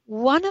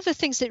one of the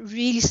things that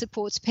really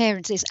supports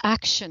parents is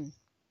action.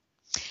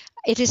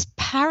 It is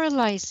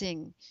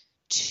paralyzing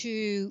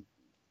to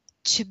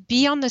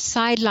be on the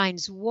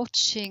sidelines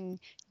watching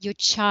your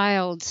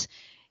child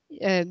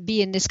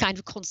be in this kind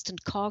of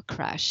constant car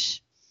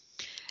crash.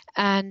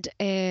 And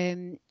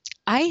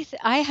I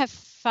have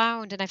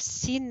found, and I've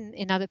seen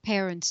in other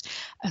parents,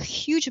 a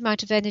huge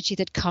amount of energy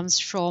that comes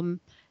from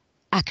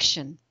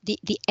action,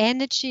 the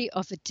energy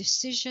of a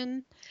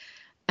decision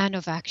and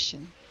of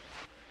action.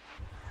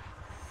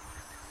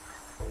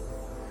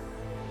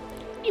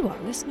 You are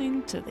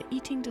listening to the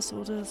Eating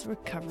Disorders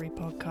Recovery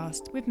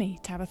Podcast with me,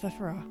 Tabitha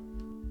Farrar.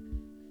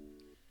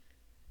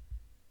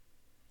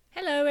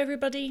 Hello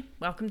everybody,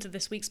 welcome to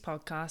this week's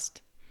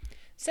podcast.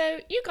 So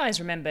you guys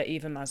remember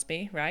Eva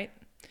Musby, right?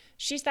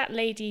 She's that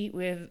lady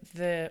with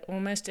the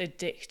almost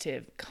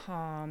addictive,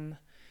 calm,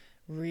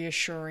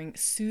 reassuring,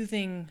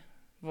 soothing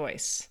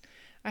voice.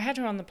 I had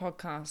her on the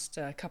podcast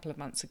a couple of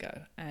months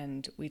ago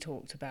and we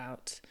talked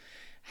about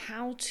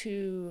how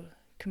to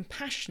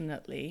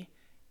compassionately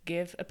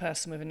give a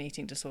person with an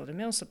eating disorder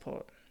meal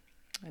support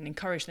and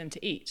encourage them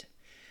to eat.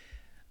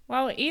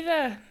 Well,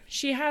 either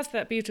she has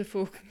that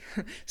beautiful,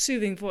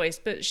 soothing voice,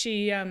 but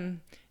she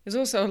is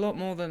also a lot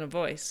more than a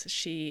voice.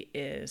 She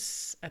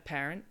is a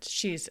parent.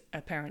 She's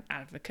a parent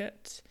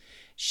advocate.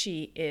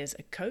 She is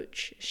a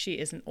coach. She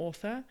is an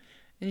author.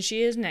 And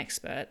she is an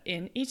expert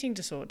in eating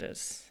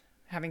disorders,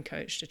 having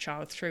coached a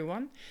child through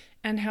one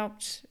and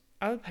helped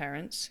other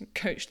parents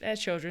coach their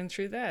children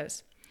through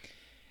theirs.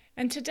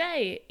 And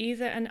today,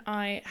 Eva and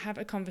I have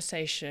a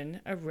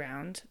conversation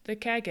around the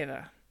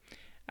caregiver.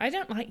 I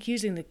don't like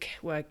using the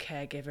word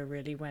caregiver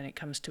really when it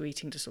comes to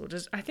eating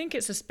disorders. I think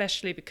it's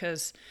especially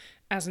because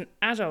as an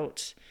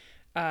adult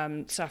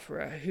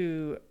sufferer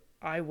who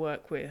I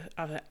work with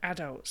other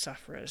adult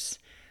sufferers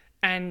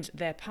and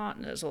their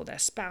partners or their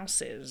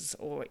spouses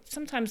or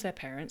sometimes their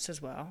parents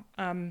as well,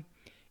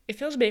 it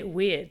feels a bit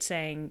weird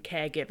saying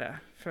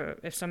caregiver for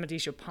if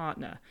somebody's your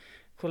partner.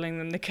 Calling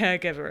them the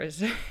caregiver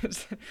is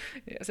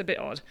it's a bit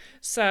odd.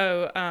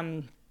 So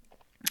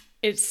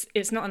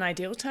it's not an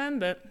ideal term,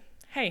 but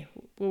hey,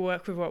 we'll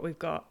work with what we've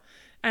got.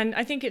 And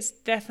I think it's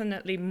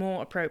definitely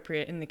more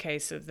appropriate in the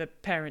case of the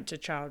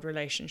parent-to-child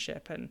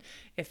relationship. And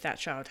if that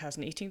child has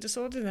an eating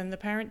disorder, then the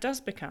parent does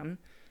become,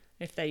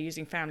 if they're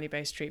using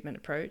family-based treatment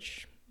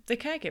approach, the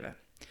caregiver.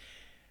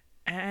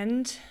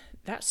 And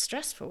that's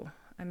stressful.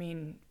 I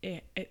mean,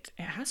 it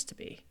has to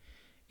be.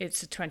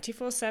 It's a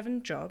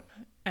 24/7 job,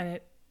 and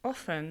it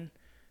often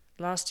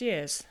lasts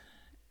years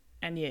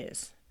and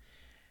years.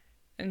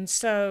 And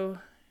so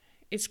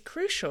it's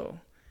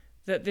crucial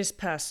that this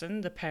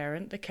person, the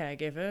parent, the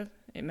caregiver,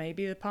 it may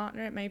be the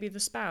partner, it may be the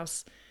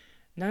spouse,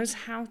 knows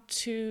how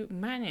to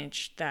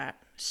manage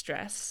that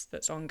stress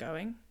that's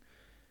ongoing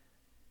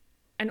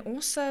and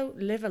also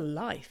live a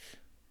life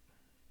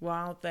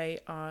while they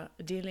are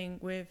dealing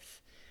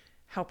with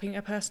helping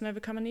a person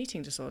overcome an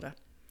eating disorder.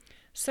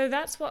 So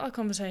that's what our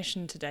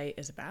conversation today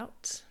is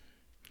about.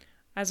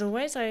 As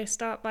always, I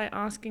start by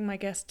asking my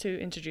guests to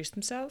introduce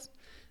themselves.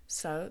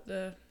 So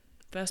the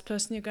first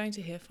person you're going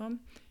to hear from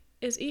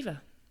is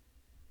Eva.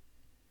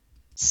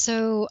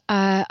 So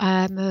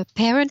I'm a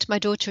parent. My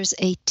daughter is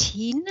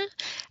 18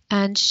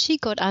 and she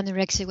got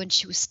anorexia when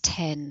she was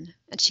 10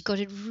 and she got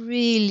it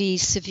really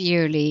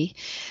severely.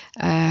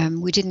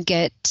 We didn't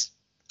get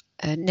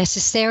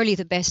necessarily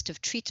the best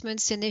of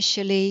treatments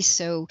initially,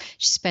 so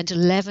she spent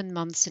 11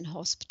 months in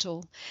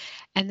hospital.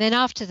 And then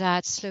after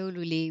that,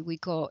 slowly we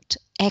got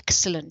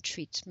excellent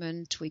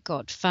treatment. We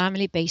got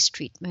family-based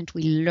treatment.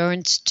 We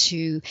learned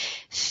to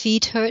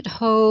feed her at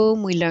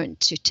home. We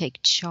learned to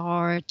take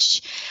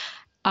charge.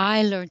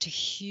 I learned a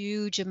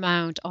huge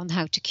amount on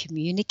how to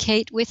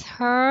communicate with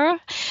her,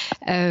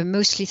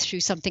 mostly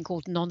through something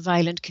called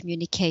nonviolent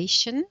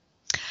communication.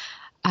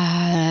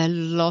 A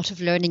lot of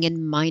learning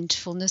in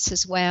mindfulness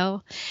as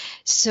well.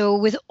 So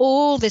with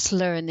all this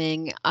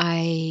learning,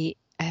 I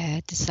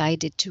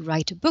decided to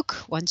write a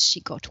book once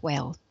she got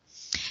well.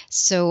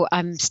 So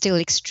I'm still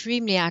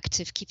extremely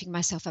active, keeping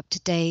myself up to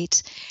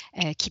date,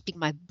 keeping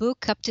my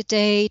book up to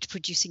date,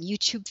 producing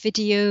YouTube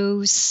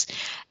videos,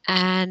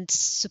 and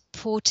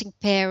supporting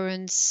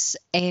parents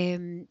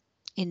in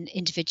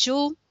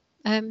individual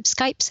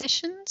Skype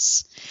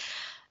sessions.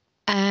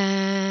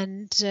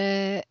 And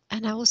I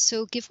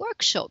also give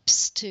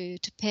workshops to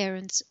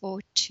parents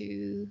or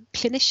to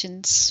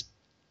clinicians,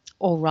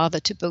 or rather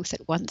to both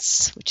at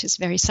once, which is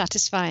very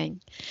satisfying.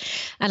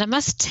 And I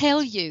must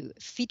tell you,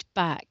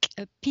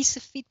 a piece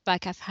of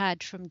feedback I've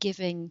had from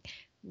giving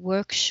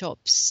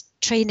workshops,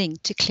 training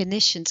to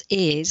clinicians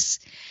is,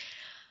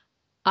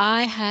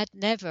 I had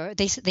never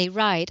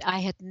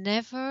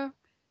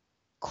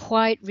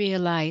quite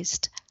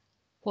realized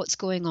what's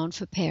going on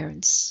for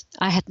parents.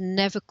 I had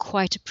never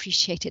quite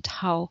appreciated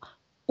how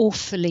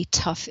awfully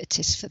tough it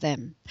is for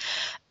them.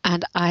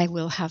 And I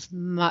will have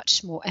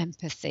much more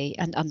empathy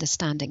and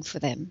understanding for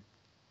them.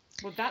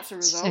 Well, that's a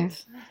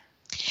result.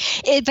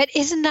 But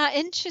isn't that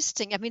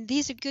interesting? I mean,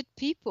 these are good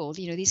people.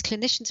 You know, these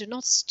clinicians are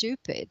not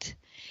stupid.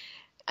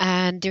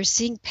 And they're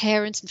seeing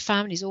parents and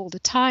families all the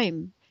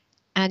time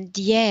And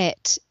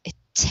yet it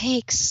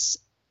takes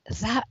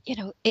that,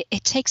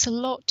 it takes a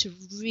lot to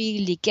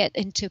really get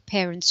into a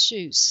parent's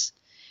shoes.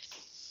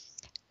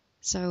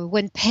 So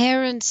when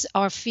parents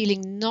are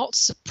feeling not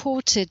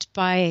supported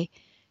by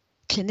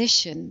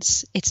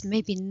clinicians, it's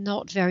maybe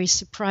not very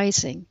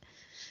surprising.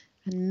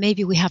 And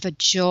maybe we have a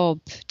job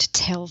to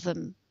tell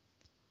them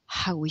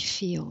how we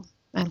feel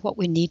and what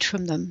we need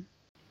from them.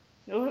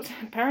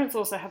 Parents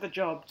also have a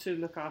job to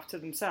look after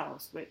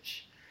themselves,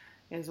 which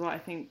is what I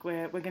think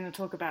we're going to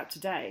talk about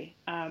today.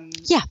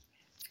 Yeah.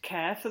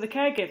 Care for the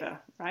caregiver,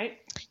 right?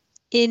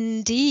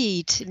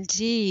 Indeed,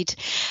 indeed.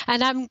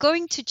 And I'm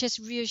going to just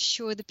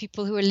reassure the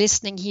people who are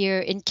listening here,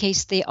 in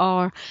case they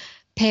are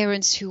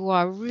parents who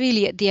are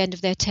really at the end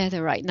of their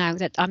tether right now,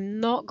 that I'm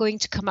not going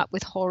to come up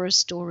with horror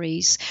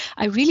stories.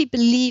 I really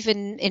believe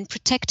in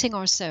protecting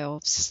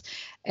ourselves,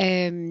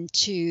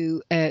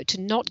 to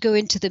not go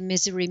into the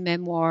misery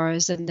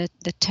memoirs and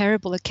the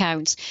terrible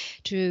accounts,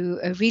 to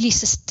really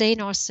sustain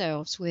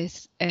ourselves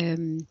with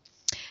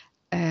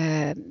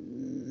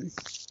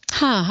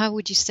how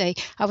would you say?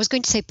 I was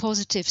going to say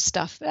positive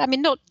stuff. I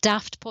mean, not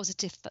daft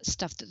positive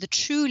stuff, the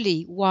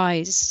truly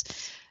wise,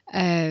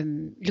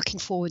 looking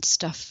forward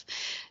stuff.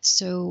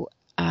 So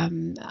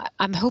I'm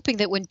hoping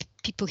that when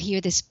people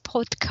hear this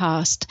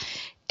podcast,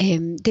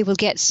 they will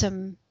get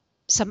some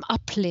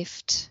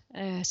uplift,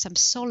 some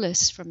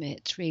solace from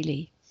it,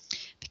 really,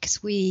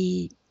 because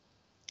we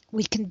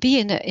can be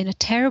in a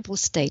terrible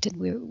state, and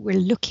we're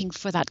looking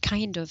for that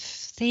kind of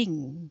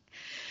thing.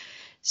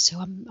 So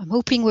I'm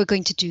hoping we're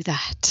going to do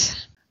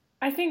that.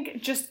 I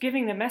think just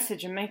giving the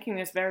message and making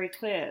this very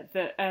clear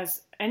that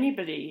as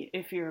anybody,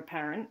 if you're a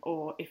parent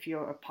or if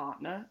you're a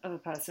partner of a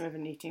person with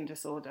an eating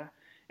disorder,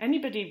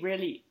 anybody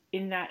really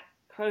in that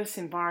close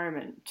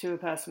environment to a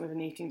person with an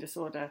eating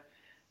disorder,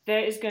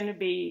 there is going to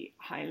be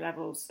high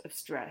levels of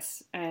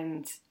stress.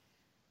 And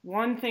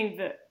one thing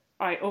that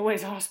I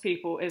always ask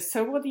people is,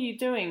 so what are you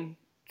doing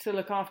to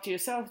look after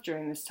yourself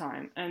during this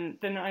time? And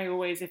then I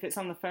always, if it's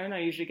on the phone, I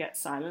usually get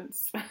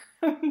silence.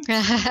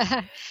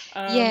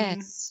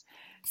 Yes.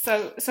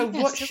 So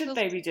what should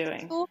they be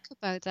doing? Talk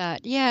about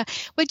that. Yeah.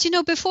 But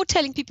before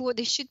telling people what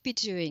they should be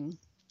doing,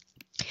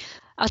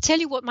 I'll tell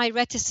you what my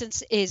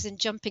reticence is in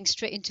jumping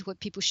straight into what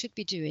people should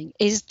be doing,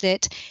 is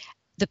that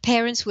the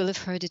parents will have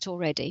heard it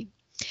already.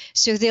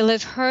 So they'll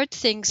have heard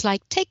things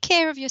like, take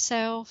care of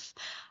yourself,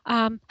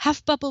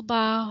 have bubble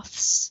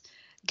baths,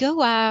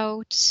 go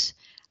out,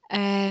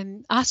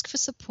 ask for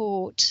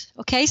support.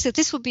 Okay, so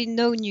this will be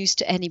no news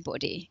to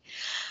anybody.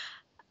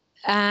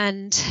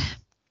 And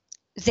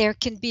there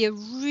can be a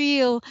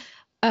real,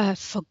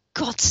 for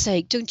God's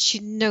sake, don't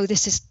you know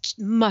this is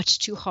much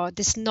too hard?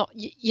 This not,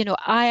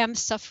 I am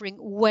suffering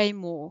way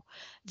more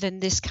than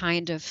this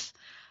kind of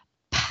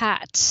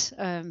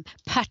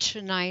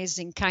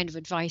patronizing kind of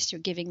advice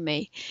you're giving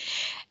me.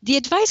 The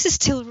advice is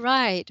still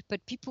right,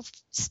 but people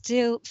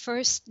still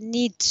first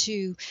need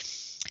to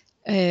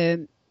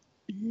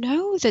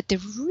know that they're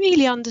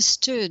really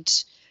understood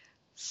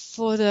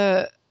for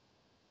the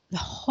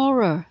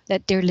horror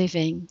that they're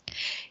living.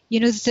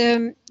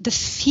 The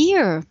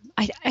fear.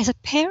 As a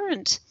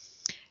parent,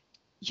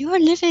 you are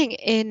living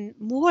in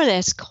more or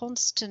less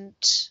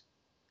constant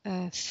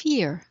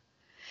fear.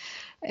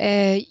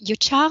 Your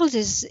child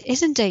is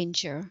in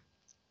danger,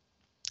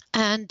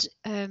 and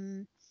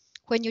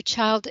when your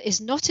child is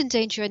not in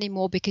danger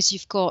anymore because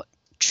you've got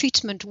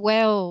treatment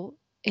well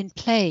in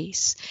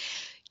place,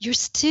 you're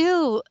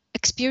still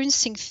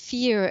experiencing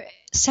fear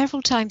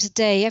several times a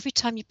day, every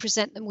time you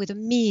present them with a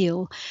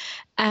meal,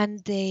 and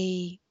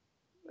they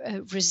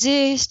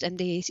resist, and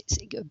they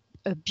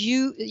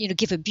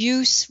give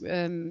abuse.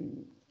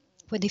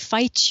 When they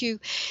fight you,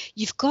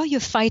 you've got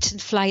your fight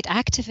and flight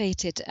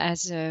activated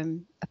as a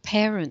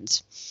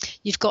parent.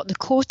 You've got the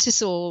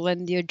cortisol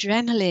and the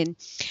adrenaline.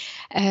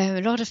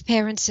 A lot of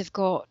parents have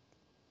got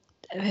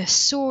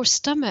sore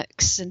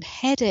stomachs and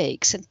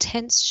headaches and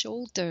tense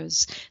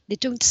shoulders. They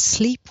don't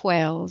sleep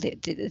well.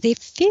 They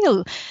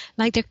feel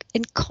like they're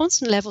in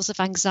constant levels of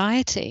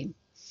anxiety.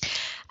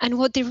 And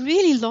what they're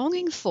really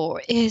longing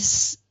for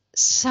is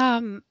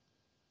some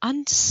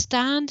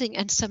understanding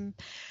and some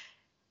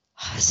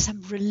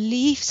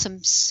relief,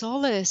 some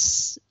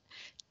solace,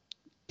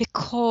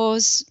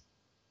 because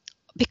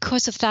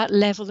of that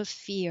level of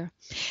fear.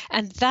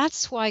 And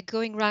that's why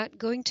going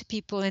to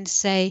people and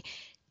say,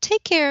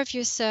 take care of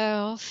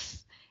yourself,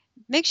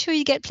 make sure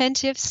you get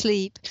plenty of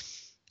sleep,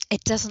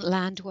 it doesn't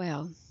land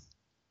well.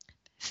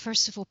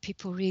 First of all,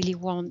 people really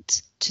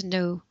want to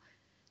know,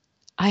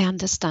 I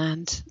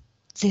understand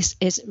this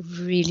is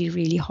really,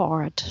 really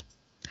hard,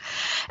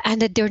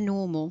 and that they're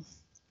normal.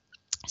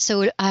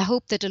 So I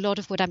hope that a lot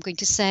of what I'm going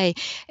to say,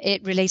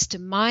 it relates to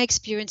my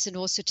experience and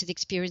also to the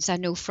experience I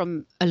know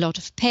from a lot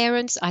of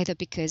parents, either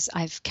because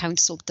I've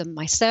counseled them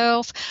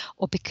myself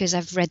or because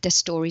I've read their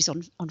stories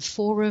on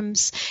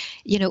forums.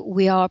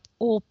 We are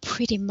all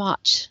pretty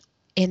much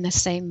in the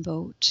same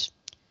boat.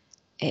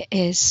 It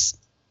is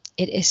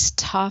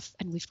tough,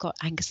 and we've got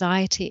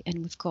anxiety and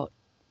we've got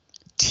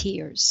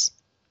tears.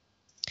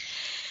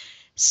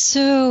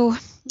 So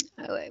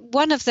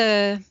one of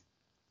the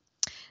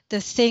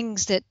the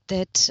things that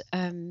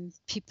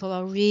people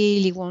are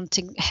really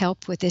wanting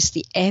help with is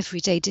the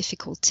everyday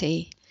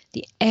difficulty,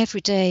 the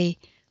everyday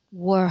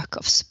work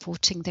of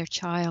supporting their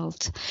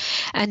child.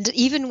 And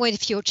even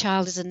if your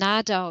child is an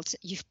adult,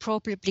 you've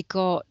probably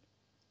got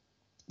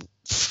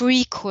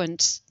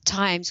frequent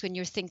times when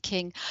you're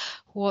thinking,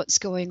 what's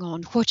going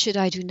on? What should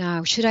I do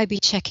now? Should I be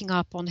checking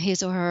up on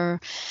his or her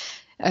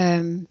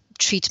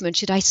treatment?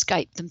 Should I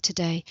Skype them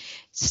today?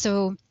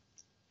 So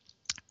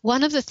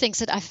one of the things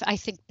that I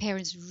think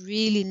parents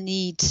really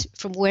need,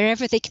 from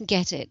wherever they can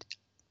get it,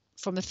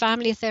 from a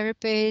family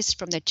therapist,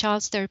 from their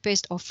child's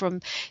therapist, or from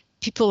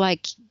people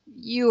like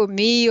you or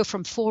me, or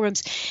from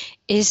forums,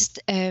 is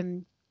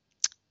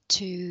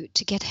to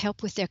get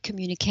help with their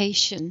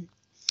communication.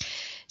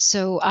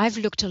 So I've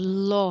looked a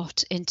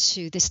lot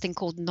into this thing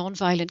called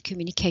nonviolent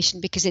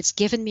communication, because it's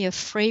given me a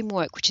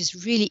framework which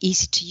is really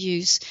easy to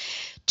use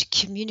to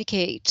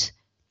communicate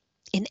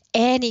in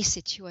any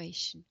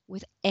situation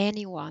with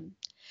anyone.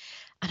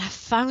 And I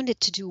found it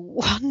to do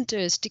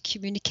wonders to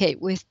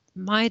communicate with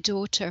my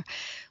daughter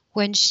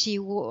when she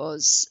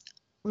was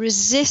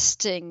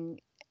resisting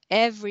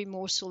every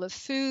morsel of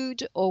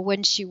food, or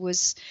when she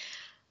was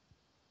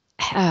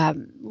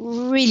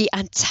really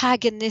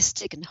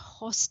antagonistic and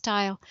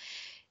hostile.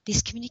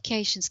 These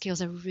communication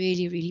skills are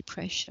really, really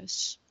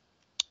precious.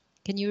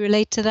 Can you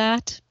relate to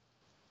that?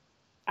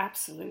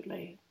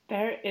 Absolutely.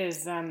 There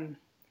is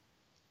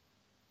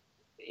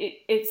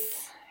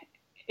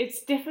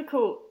it's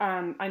difficult.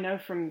 I know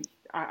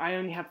I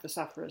only have the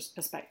sufferer's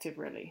perspective,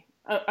 really.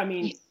 I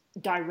mean,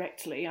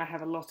 directly, I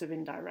have a lot of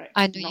indirect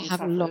I know you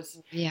have a lot,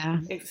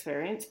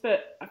 experience,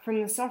 but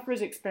from the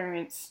sufferer's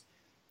experience,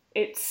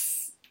 it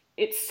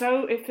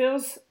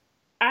feels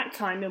at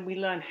time, and we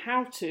learn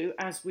how to,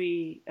 as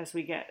we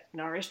get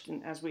nourished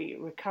and as we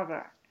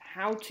recover,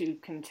 how to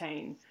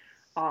contain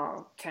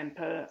our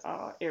temper,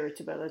 our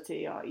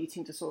irritability, our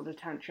eating disorder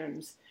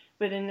tantrums.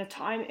 But in the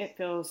time, it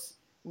feels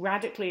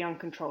radically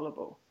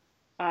uncontrollable.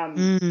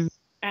 And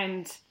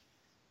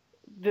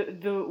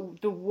the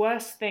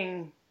worst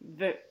thing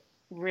that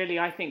really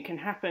I think can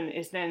happen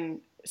is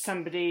then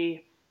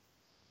somebody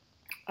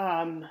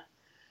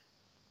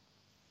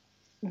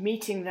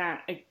meeting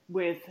that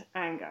with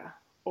anger,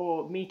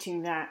 or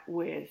meeting that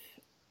with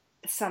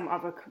some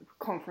other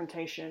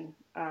confrontation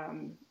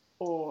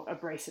or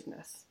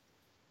abrasiveness.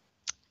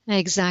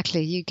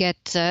 Exactly. You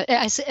get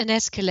an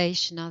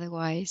escalation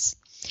otherwise.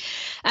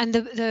 And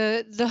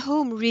the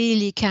home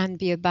really can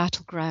be a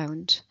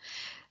battleground.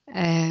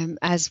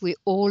 As we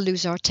all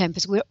lose our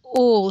tempers, we're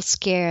all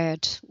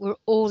scared, we're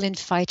all in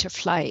fight or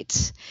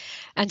flight.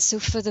 And so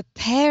for the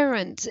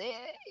parent,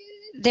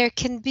 there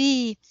can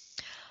be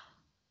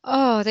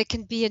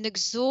an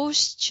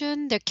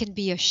exhaustion, there can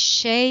be a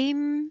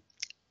shame,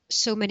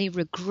 so many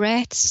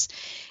regrets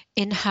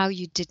in how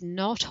you did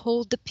not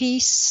hold the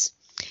peace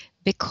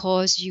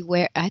because you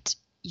were at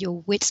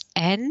your wit's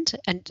end.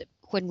 And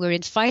when we're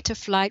in fight or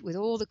flight with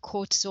all the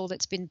cortisol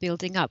that's been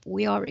building up,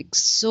 we are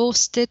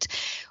exhausted.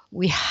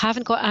 We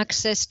haven't got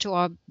access to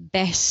our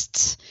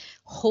best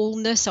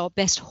wholeness, our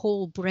best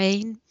whole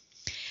brain.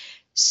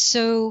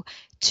 So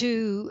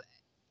to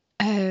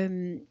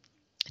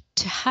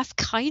have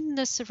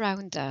kindness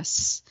around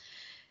us,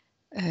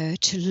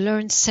 to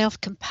learn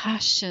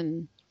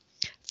self-compassion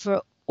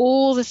for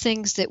all the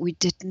things that we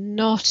did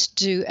not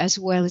do as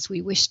well as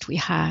we wished we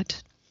had,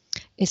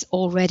 is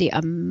already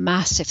a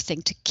massive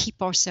thing to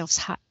keep ourselves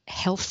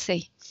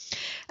healthy.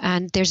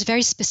 And there's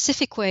very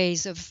specific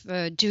ways of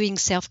doing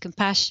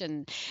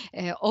self-compassion.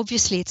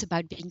 Obviously, it's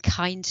about being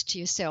kind to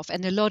yourself.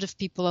 And a lot of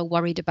people are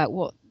worried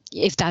about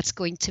if that's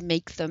going to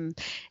make them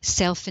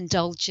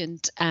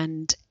self-indulgent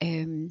and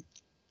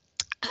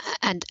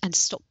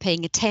stop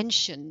paying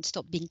attention,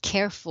 stop being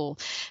careful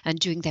and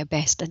doing their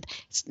best. And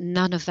it's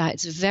none of that.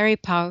 It's a very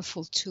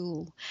powerful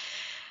tool.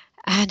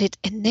 And it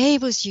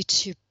enables you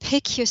to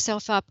pick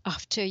yourself up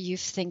after you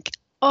think,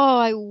 oh,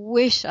 I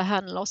wish I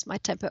hadn't lost my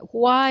temper.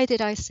 Why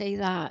did I say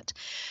that?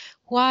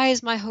 Why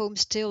is my home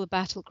still a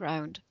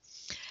battleground?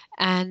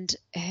 And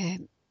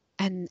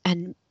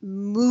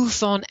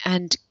move on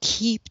and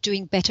keep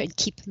doing better and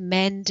keep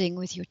mending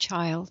with your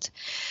child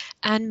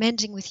and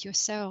mending with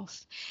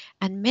yourself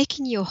and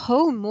making your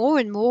home more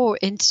and more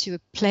into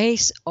a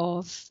place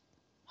of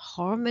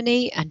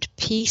harmony and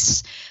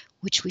peace,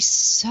 which we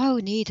so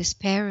need as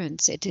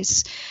parents. It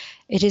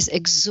is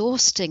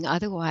exhausting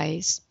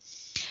otherwise.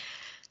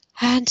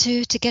 And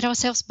to get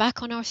ourselves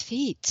back on our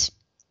feet.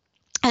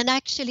 And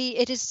actually,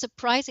 it is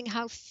surprising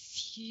how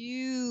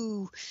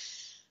few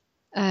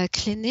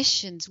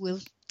clinicians will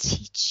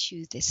teach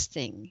you this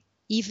thing,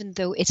 even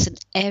though it's an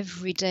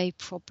everyday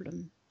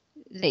problem.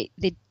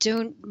 They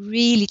don't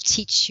really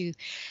teach you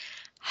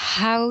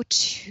how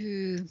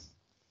to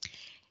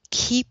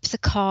keep the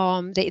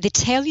calm. They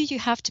tell you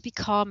have to be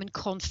calm and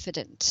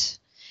confident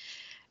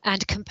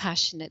and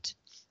compassionate,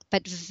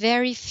 but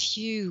very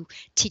few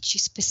teach you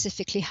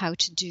specifically how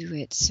to do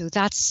it. So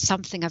that's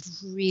something I've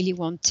really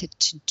wanted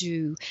to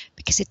do,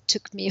 because it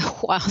took me a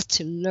while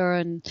to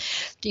learn,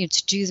 to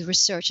do the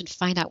research and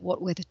find out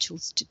what were the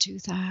tools to do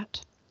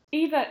that.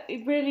 Eva,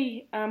 it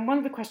really, one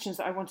of the questions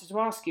that I wanted to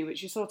ask you,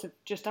 which you sort of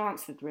just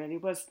answered really,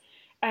 was,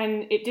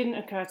 and it didn't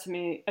occur to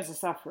me as a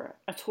sufferer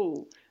at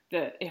all,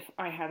 that if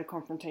I had a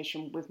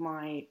confrontation with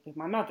my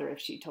mother, if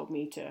she told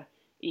me to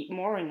eat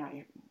more and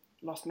I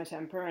lost my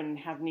temper and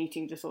had an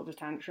eating disorder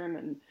tantrum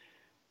and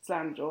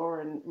slammed the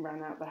door and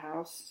ran out the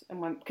house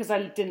and went, because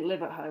I didn't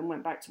live at home,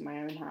 went back to my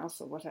own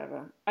house or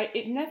whatever.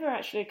 It never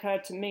actually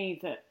occurred to me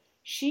that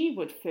she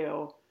would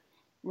feel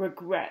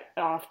regret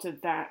after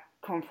that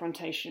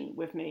confrontation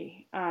with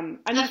me. And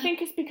I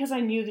think it's because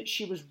I knew that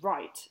she was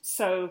right.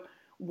 So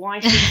why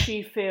should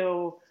she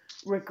feel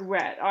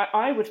regret?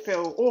 I would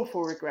feel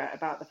awful regret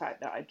about the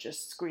fact that I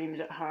just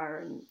screamed at her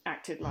and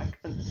acted like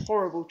a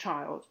horrible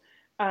child.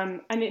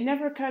 And it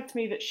never occurred to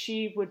me that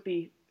she would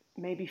be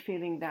maybe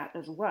feeling that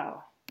as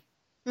well.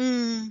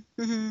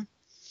 Mm-hmm.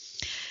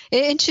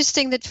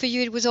 Interesting that for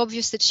you it was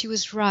obvious that she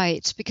was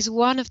right, because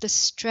one of the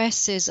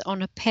stresses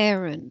on a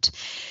parent,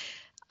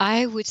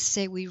 I would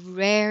say we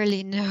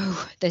rarely know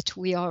that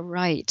we are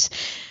right.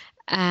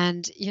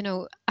 And,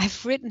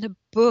 I've written a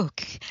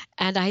book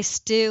and I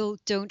still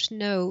don't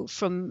know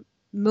from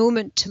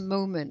moment to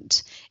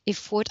moment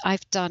if what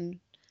I've done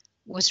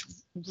was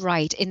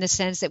right, in the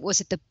sense that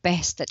was it the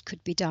best that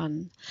could be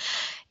done.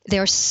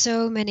 There are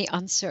so many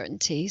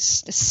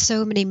uncertainties. There's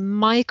so many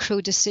micro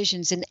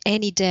decisions in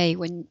any day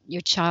when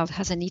your child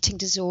has an eating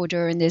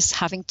disorder and is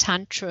having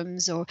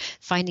tantrums or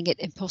finding it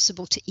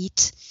impossible to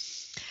eat,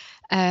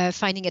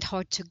 finding it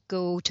hard to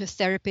go to a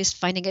therapist,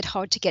 finding it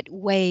hard to get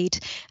weighed.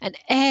 And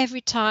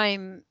every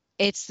time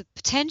it's the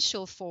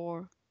potential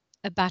for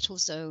a battle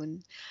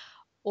zone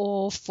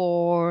or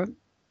for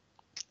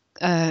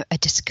a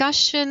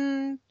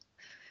discussion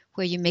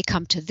where you may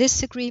come to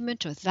this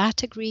agreement or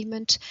that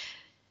agreement.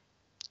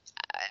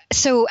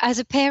 So as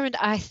a parent,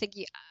 I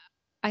think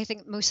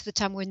most of the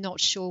time we're not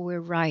sure we're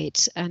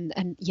right,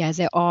 and yeah,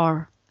 there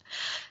are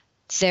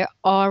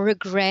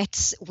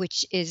regrets,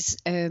 which is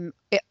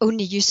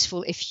only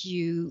useful if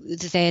you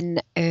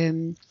then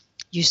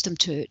use them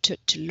to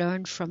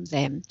learn from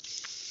them.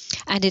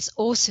 And it's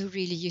also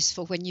really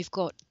useful when you've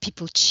got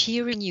people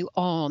cheering you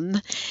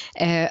on,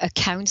 a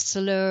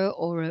counselor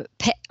or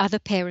other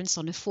parents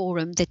on a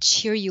forum that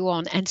cheer you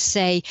on and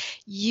say,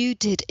 you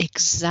did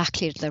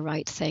exactly the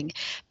right thing,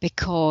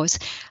 because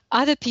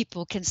other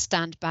people can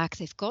stand back.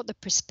 They've got the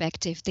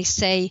perspective. They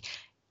say,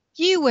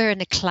 you were in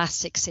a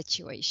classic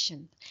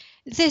situation.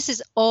 This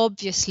is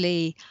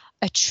obviously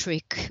a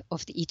trick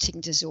of the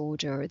eating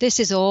disorder. This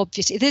is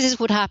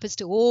what happens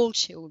to all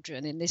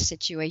children in this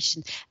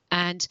situation,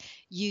 and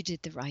you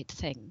did the right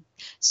thing.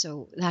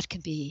 So that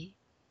can be,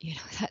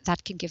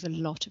 that can give a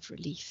lot of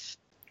relief.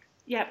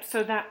 Yep,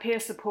 so that peer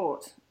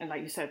support, and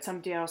like you said,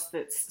 somebody else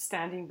that's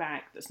standing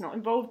back, that's not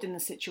involved in the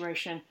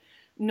situation,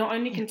 not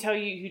only can tell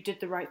you did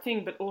the right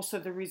thing, but also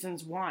the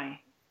reasons why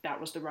that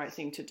was the right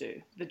thing to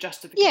do, the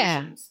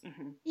justifications.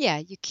 Yeah,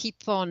 you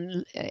keep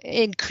on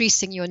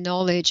increasing your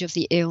knowledge of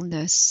the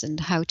illness and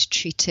how to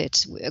treat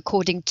it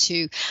according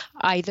to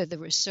either the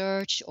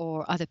research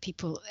or other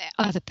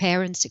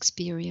parents'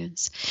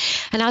 experience.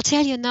 And I'll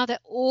tell you another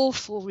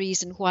awful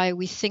reason why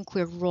we think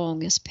we're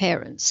wrong as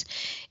parents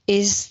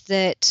is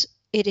that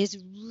it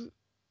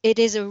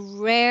is a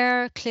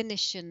rare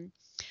clinician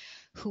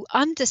who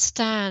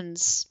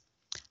understands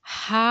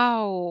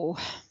how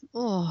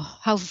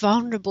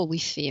vulnerable we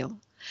feel,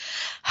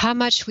 how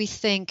much we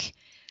think,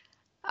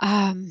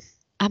 am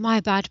I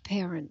a bad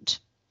parent?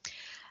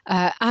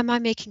 Am I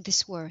making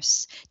this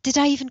worse? Did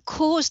I even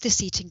cause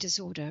this eating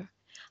disorder?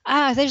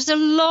 There's a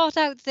lot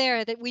out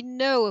there that we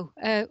know.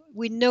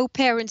 We know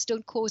parents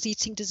don't cause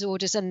eating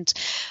disorders. And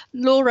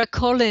Laura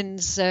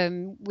Collins,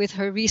 with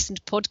her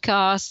recent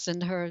podcasts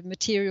and her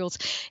materials,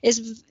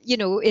 is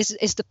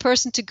the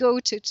person to go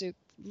to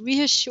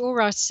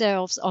reassure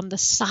ourselves on the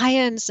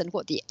science and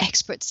what the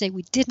experts say.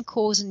 We didn't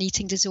cause an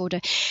eating disorder.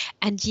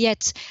 And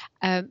yet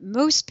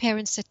most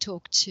parents I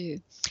talk to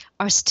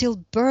are still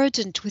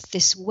burdened with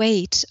this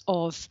weight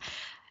of,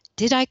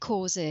 did I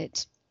cause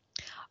it?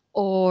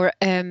 Or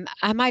am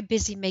I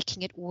busy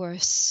making it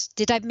worse?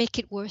 Did I make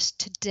it worse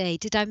today?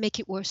 Did I make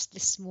it worse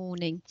this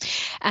morning?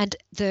 And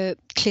the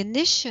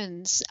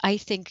clinicians, I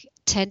think,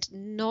 tend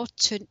not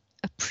to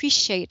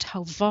appreciate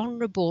how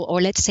vulnerable,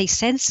 or let's say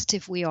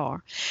sensitive, we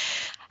are.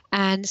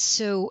 And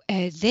so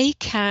they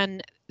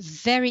can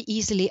very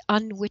easily,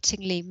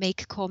 unwittingly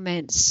make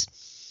comments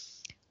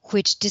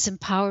which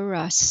disempower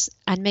us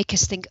and make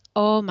us think,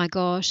 oh my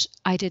gosh,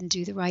 I didn't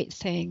do the right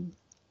thing.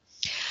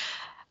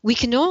 We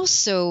can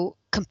also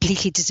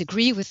completely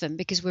disagree with them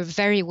because we're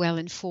very well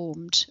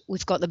informed.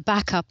 We've got the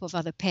backup of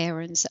other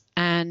parents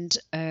and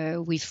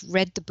we've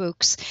read the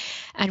books,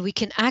 and we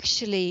can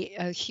actually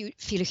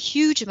feel a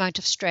huge amount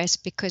of stress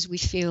because we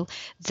feel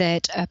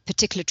that a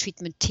particular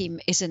treatment team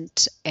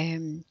isn't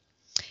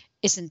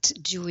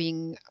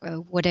doing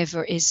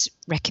whatever is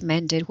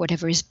recommended,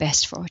 whatever is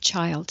best for our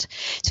child.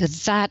 So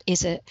that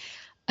is an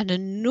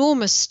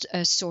enormous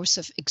source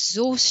of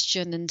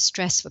exhaustion and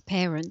stress for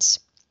parents.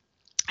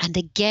 And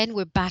again,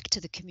 we're back to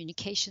the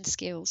communication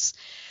skills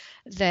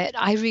that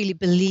I really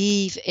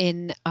believe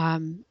in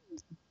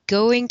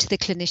going to the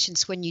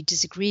clinicians when you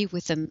disagree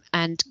with them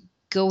and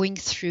going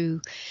through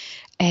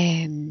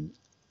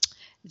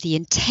the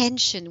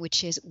intention,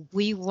 which is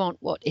we want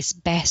what is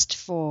best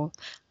for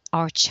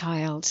our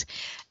child,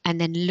 and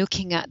then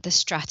looking at the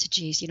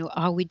strategies,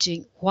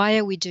 why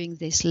are we doing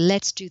this?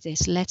 Let's do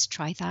this. Let's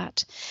try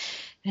that.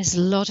 There's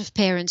a lot of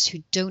parents who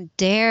don't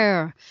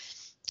dare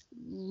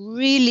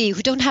who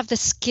don't have the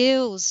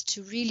skills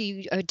to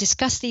really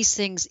discuss these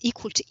things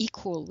equal to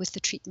equal with the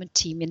treatment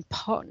team in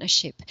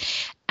partnership,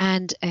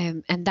 and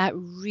that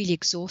really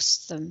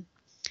exhausts them,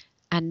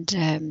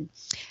 and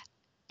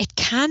it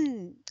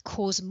can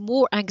cause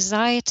more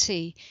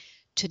anxiety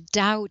to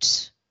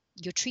doubt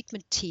your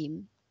treatment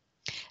team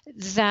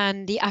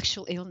than the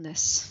actual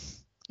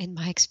illness, in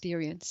my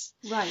experience.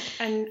 Right.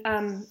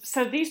 And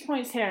so these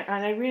points here,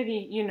 and I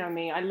really, you know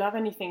me, I love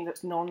anything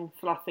that's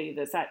non-fluffy,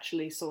 that's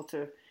actually sort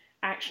of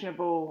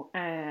actionable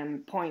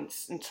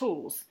points and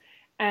tools.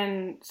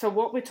 And so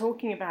what we're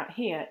talking about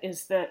here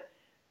is that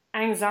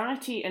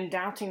anxiety and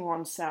doubting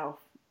oneself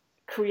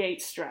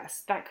creates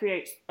stress. That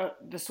creates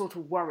the sort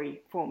of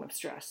worry form of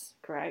stress,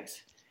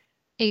 correct?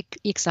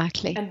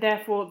 Exactly. And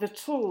therefore the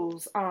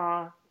tools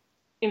are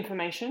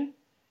information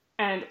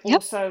and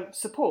also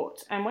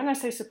support. And when I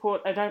say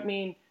support, I don't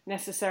mean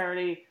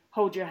necessarily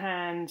hold your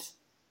hand,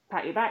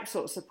 pat your back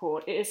sort of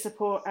support. It is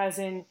support as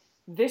in,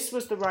 this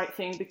was the right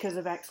thing because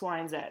of X, Y,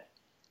 and Z,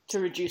 to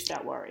reduce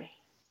that worry.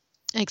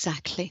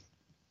 Exactly.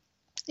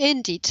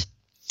 Indeed.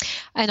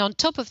 And on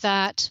top of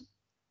that,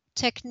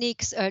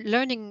 techniques,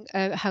 learning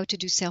how to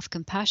do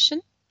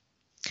self-compassion,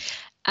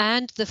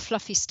 and the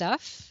fluffy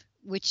stuff,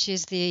 which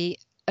is the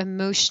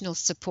emotional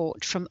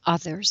support from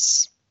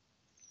others.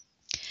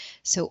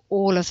 So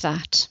all of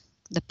that,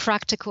 the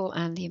practical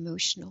and the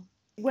emotional.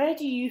 Where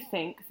do you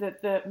think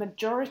that the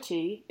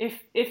majority, if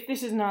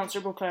this is an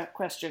answerable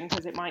question,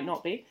 because it might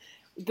not be,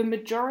 the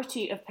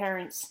majority of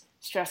parents'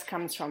 stress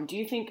comes from? Do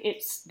you think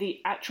it's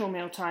the actual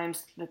meal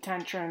times, the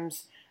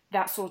tantrums,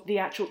 the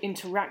actual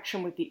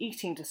interaction with the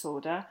eating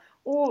disorder,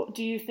 or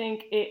do you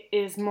think it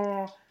is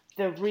more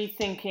the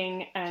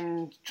rethinking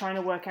and trying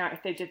to work out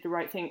if they did the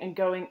right thing and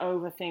going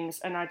over things?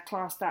 And I'd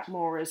class that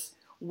more as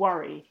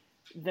worry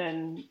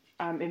than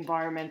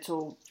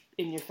environmental,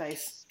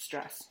 in-your-face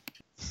stress.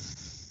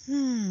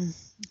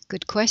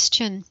 Good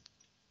question.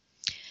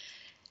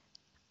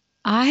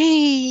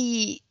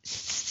 I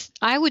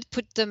would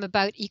put them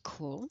about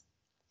equal,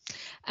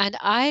 and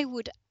I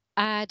would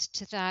add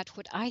to that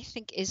what I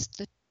think is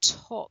the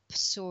top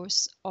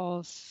source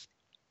of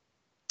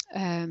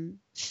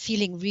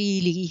feeling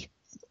really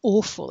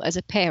awful as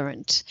a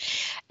parent,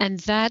 and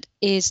that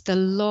is the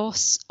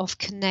loss of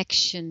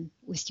connection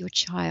with your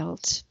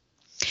child.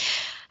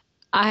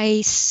 There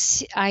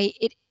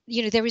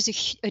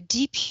is a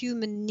deep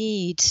human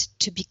need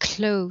to be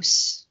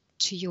close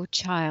to your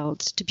child,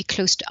 to be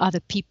close to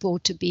other people,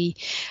 to be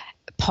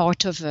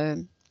part of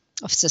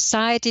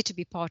society, to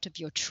be part of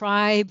your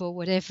tribe or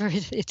whatever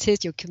it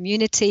is, your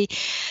community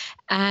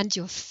and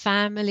your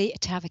family,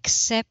 to have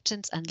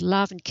acceptance and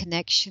love and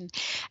connection.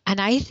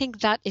 And I think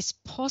that is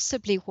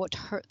possibly what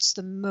hurts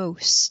the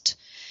most,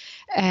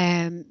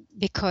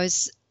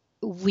 because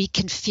we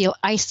can feel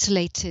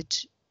isolated,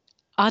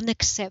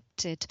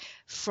 unaccepted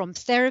from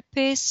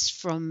therapists,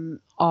 from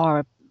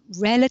our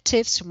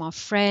relatives, from our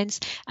friends,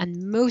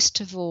 and most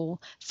of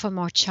all from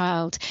our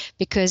child,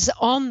 because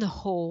on the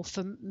whole,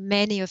 for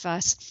many of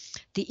us,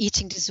 the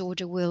eating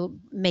disorder will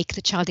make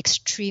the child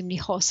extremely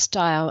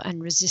hostile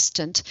and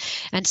resistant,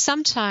 and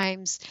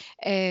sometimes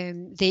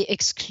they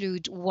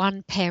exclude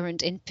one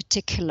parent in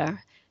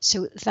particular,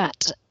 so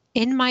that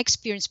in my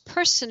experience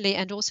personally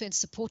and also in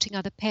supporting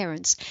other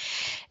parents,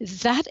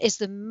 that is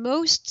the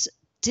most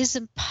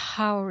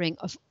disempowering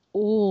of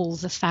all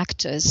the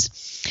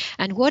factors.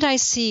 And what I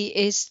see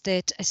is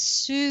that as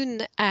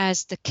soon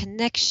as the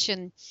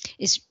connection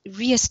is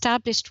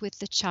reestablished with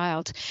the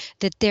child,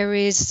 that there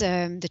is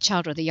the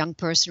child or the young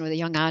person or the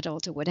young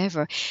adult or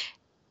whatever,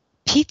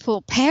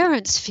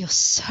 parents feel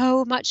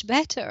so much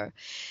better.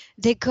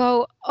 They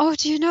go, oh,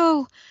 do you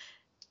know,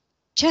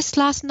 just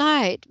last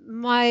night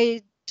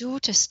my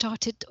daughter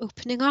started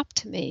opening up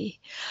to me.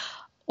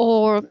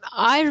 Or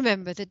I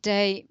remember the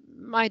day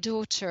my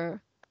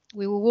daughter,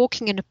 we were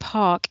walking in a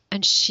park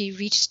and she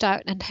reached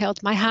out and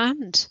held my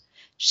hand.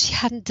 She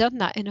hadn't done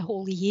that in a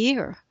whole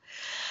year.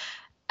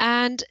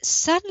 And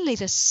suddenly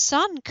the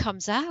sun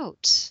comes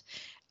out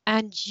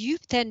and you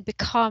then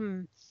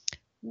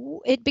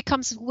it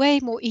becomes way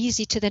more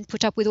easy to then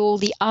put up with all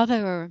the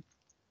other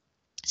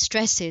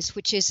stresses,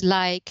 which is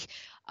like,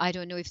 I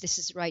don't know if this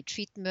is the right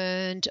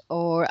treatment,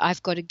 or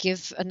I've got to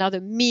give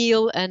another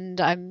meal and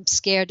I'm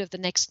scared of the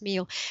next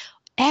meal.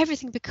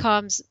 Everything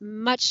becomes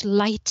much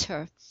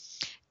lighter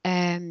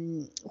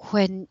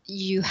when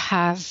you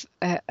have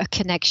a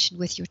connection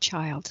with your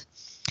child.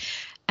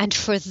 And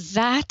for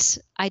that,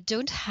 I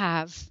don't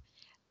have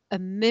a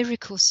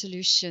miracle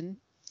solution,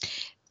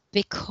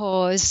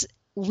 because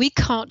we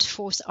can't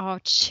force our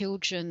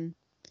children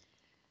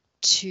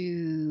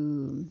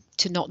to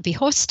not be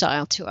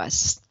hostile to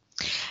us.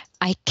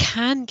 I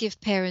can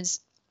give parents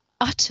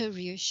utter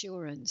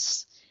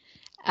reassurance,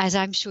 as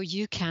I'm sure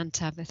you can,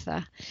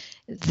 Tabitha,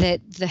 that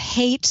the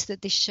hate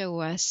that they show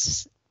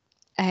us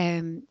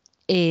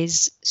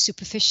is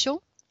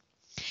superficial,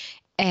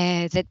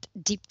 that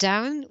deep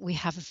down we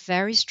have a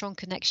very strong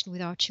connection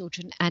with our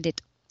children, and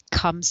it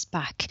comes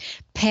back.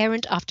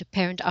 Parent after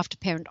parent after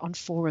parent on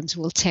forums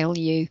will tell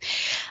you,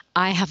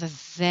 I have a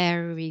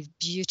very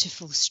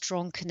beautiful,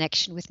 strong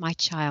connection with my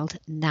child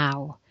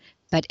now,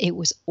 but it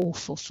was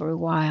awful for a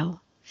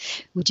while.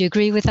 Would you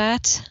agree with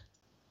that?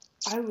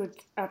 I would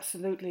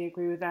absolutely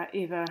agree with that,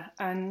 Eva.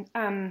 And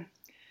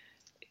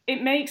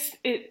it makes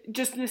it,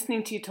 just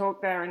listening to you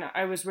talk there, and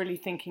I was really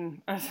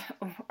thinking, as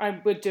I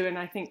would do, and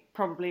I think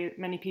probably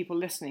many people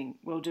listening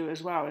will do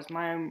as well, as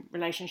my own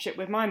relationship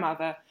with my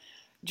mother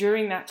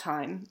during that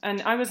time.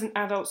 And I was an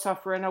adult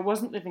sufferer, and I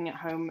wasn't living at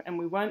home, and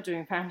we weren't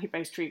doing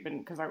family-based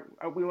treatment because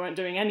we weren't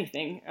doing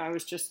anything. I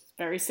was just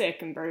very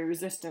sick and very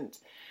resistant.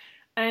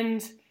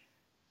 And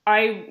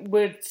I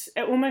would,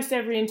 almost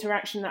every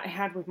interaction that I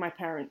had with my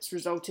parents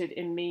resulted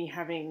in me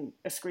having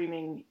a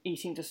screaming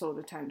eating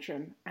disorder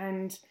tantrum.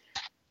 And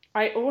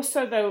I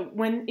also, though,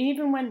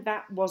 even when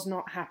that was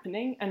not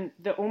happening, and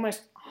the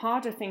almost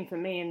harder thing for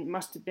me, and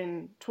must have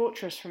been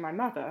torturous for my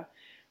mother,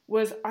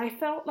 was I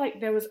felt like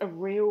there was a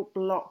real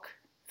block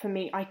for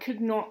me. I could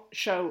not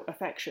show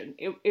affection.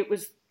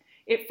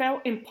 It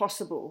felt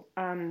impossible.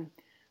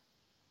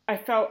 I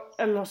felt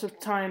a lot of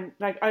time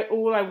like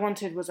all I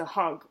wanted was a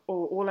hug,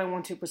 or all I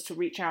wanted was to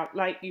reach out,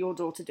 like your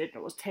daughter did.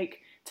 It was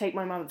take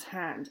my mother's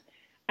hand,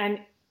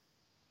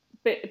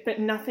 but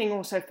nothing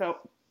also felt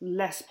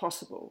less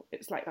possible.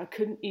 It's like I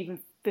couldn't even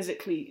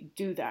physically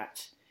do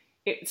that.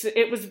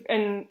 It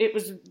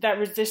was that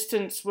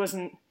resistance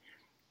wasn't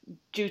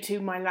due to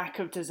my lack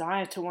of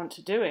desire to want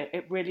to do it.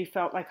 It really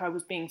felt like I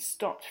was being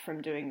stopped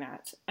from doing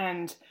that.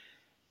 And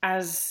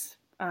as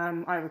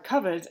I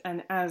recovered,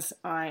 and as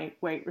I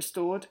weight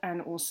restored,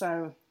 and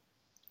also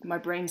my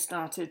brain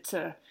started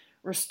to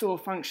restore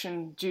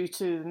function due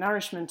to the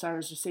nourishment I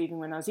was receiving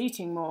when I was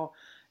eating more,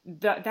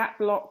 that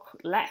block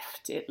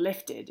left, it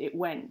lifted, it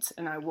went,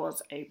 and I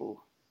was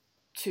able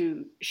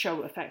to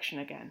show affection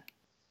again.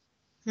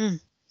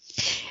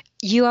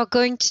 You are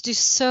going to do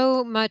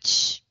so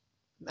much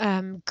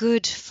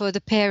good for the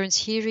parents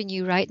hearing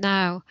you right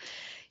now,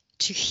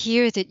 to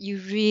hear that you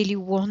really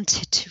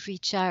wanted to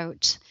reach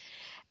out.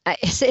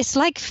 It's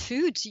like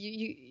food.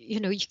 You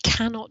know, you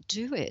cannot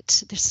do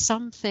it. There's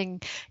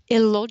something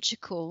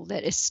illogical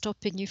that is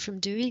stopping you from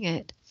doing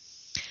it.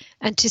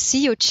 And to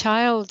see your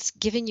child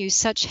giving you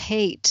such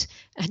hate,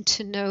 and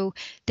to know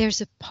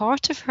there's a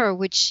part of her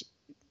which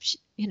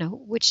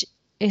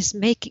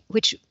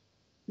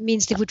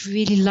means they would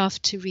really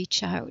love to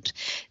reach out.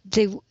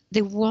 They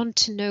want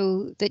to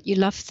know that you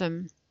love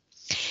them.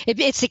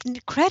 It's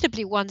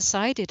incredibly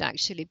one-sided,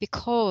 actually,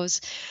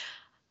 because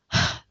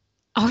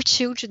our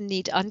children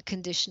need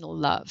unconditional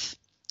love,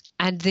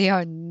 and they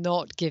are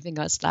not giving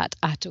us that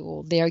at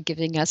all. They are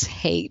giving us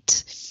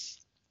hate.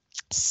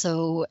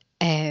 So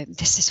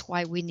this is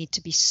why we need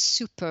to be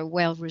super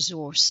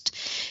well-resourced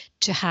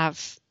to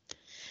have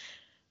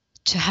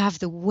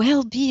the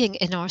well-being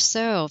in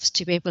ourselves,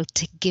 to be able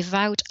to give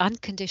out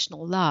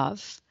unconditional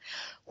love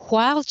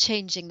while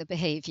changing the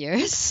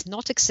behaviors,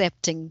 not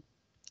accepting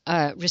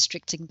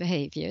restricting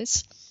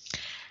behaviors,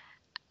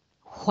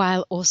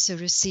 while also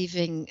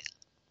receiving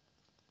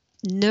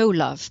no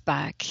love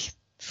back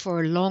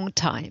for a long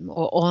time,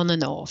 or on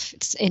and off.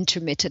 It's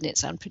intermittent,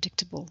 it's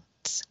unpredictable.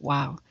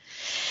 Wow.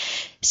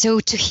 So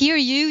to hear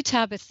you,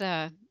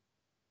 Tabitha,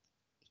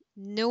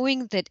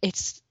 knowing that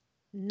it's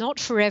not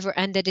forever,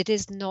 and that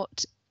it's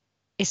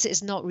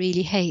not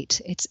really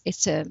hate,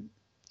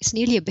 it's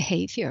nearly a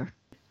behavior.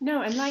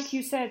 No, and like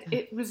you said,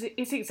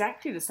 it's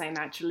exactly the same,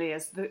 actually,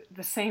 as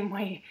the same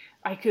way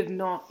I could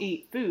not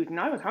eat food, and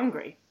I was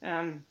hungry.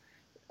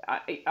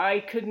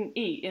 I couldn't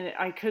eat, and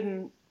I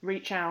couldn't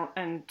reach out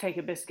and take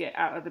a biscuit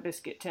out of the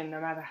biscuit tin,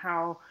 no matter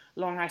how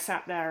long I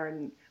sat there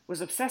and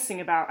was obsessing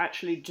about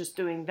actually just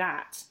doing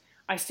that.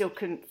 I still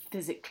couldn't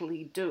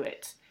physically do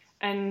it.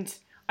 And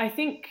I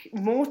think,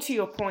 more to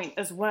your point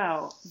as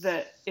well,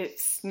 that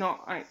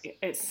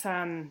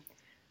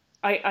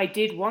I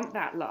did want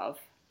that love,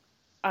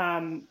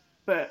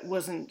 but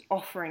wasn't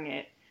offering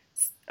it.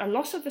 A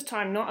lot of the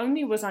time, not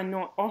only was I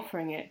not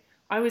offering it,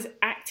 I was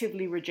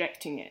actively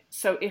rejecting it.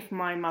 So if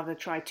my mother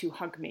tried to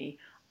hug me,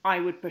 I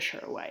would push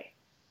her away.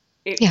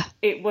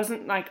 It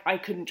wasn't like I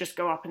couldn't just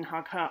go up and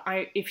hug her.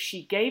 If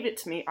she gave it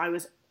to me, I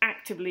was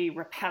actively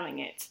repelling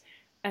it.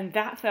 And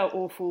that felt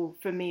awful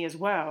for me as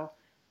well,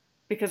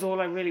 because all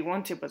I really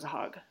wanted was a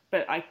hug.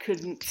 But I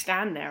couldn't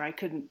stand there. I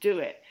couldn't do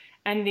it.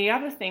 And the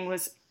other thing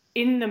was,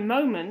 in the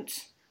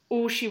moment,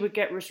 all she would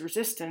get was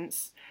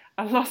resistance.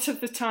 A lot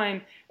of the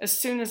time, as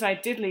soon as I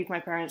did leave my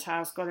parents'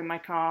 house, got in my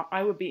car,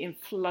 I would be in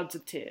floods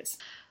of tears.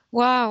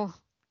 Wow.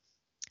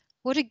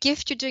 What a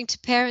gift you're doing to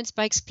parents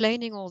by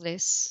explaining all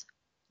this.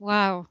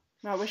 Wow.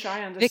 I wish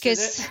I understood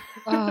it.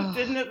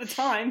 Didn't at the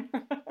time.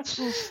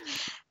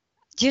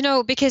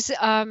 Because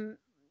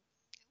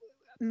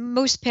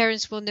most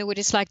parents will know what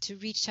it's like to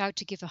reach out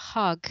to give a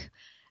hug,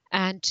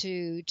 and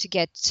to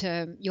get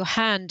your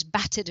hand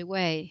batted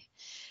away.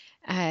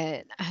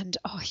 And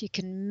you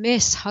can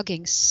miss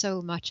hugging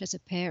so much as a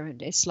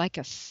parent. It's like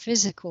a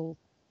physical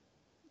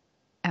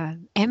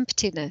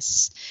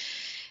emptiness.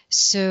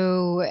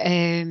 So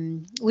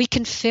we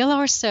can fill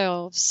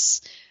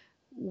ourselves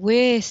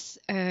with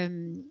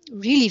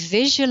really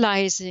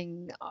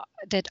visualizing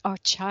that our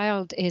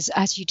child is,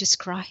 as you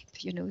describe,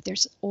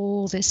 there's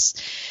all this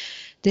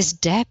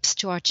depth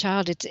to our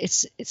child.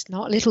 It's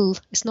not a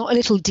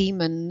little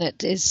demon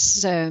that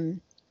is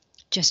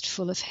just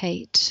full of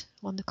hate.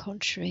 On the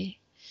contrary.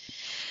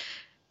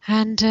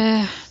 And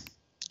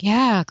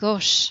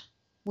gosh,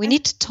 we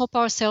need to top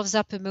ourselves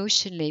up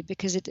emotionally,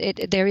 because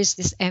there is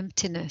this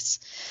emptiness.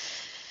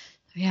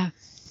 Yeah.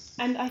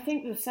 And I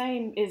think the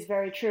same is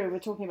very true. We're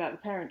talking about the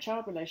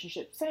parent-child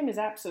relationship. The same is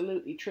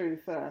absolutely true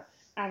for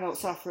adult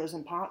sufferers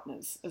and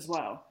partners as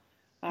well.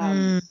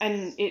 And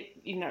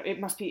it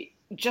must be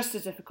just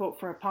as difficult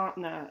for a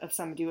partner of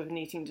somebody with an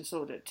eating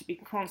disorder to be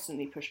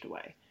constantly pushed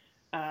away.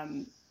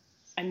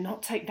 And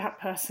not take that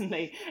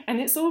personally.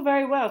 And it's all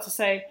very well to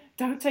say,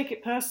 don't take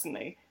it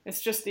personally. It's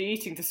just the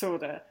eating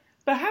disorder.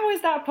 But how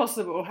is that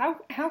possible?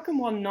 How can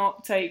one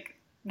not take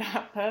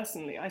that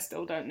personally? I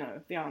still don't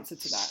know the answer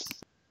to that.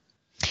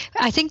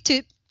 I think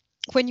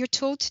when you're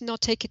told to not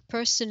take it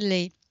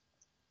personally,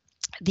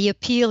 the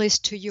appeal is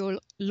to your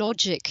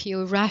logic,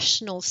 your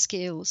rational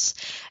skills.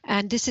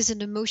 And this is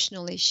an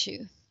emotional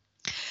issue.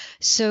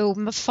 So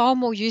far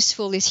more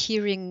useful is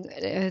hearing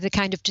the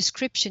kind of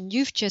description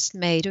you've just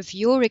made of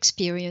your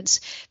experience,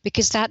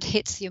 because that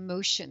hits the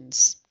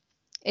emotions.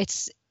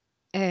 It's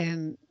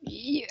I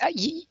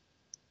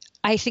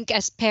think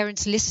as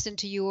parents listen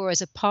to you, or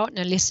as a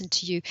partner listen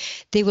to you,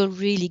 they will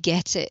really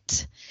get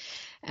it.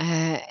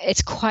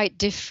 It's quite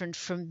different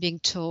from being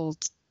told,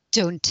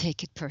 don't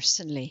take it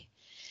personally,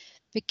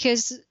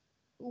 because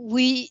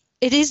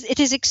it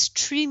is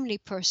extremely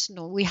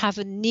personal. We have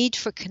a need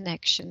for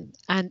connection,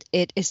 and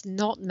it is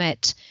not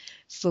met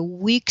for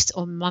weeks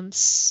or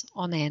months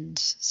on end.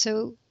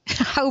 So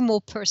how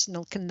more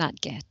personal can that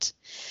get?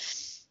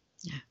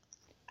 Yeah.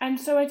 And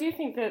so I do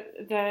think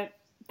that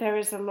there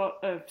is a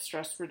lot of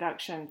stress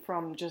reduction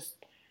from just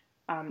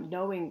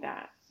knowing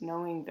that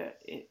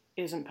it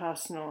isn't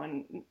personal,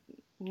 and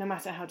no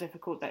matter how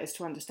difficult that is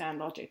to understand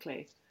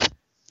logically,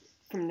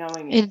 from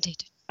knowing it.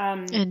 Indeed.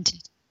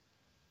 Indeed.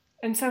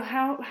 And so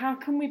how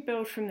can we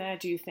build from there,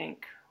 do you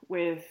think,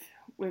 with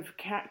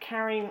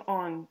carrying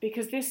on?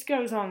 Because this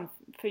goes on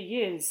for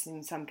years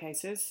in some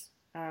cases,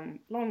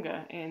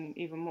 longer in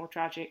even more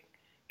tragic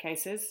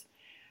cases.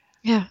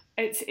 Yeah.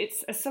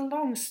 It's a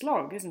long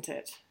slog, isn't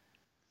it?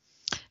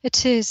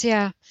 It is,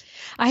 yeah.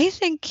 I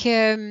think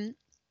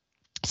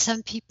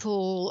some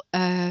people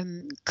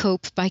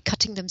cope by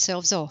cutting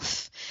themselves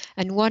off.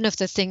 And one of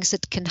the things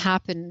that can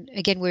happen,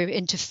 again, we're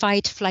into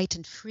fight, flight,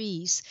 and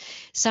freeze.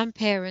 Some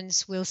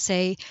parents will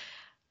say,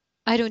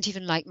 I don't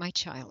even like my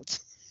child.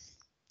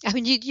 I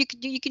mean,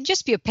 you can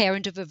just be a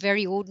parent of a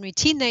very ordinary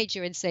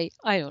teenager and say,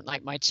 I don't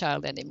like my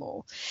child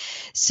anymore.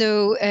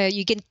 So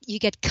you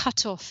get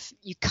cut off.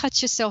 You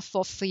cut yourself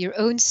off for your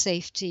own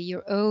safety,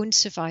 your own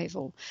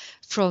survival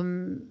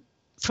from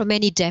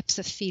any depth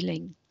of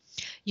feeling.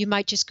 You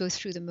might just go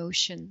through the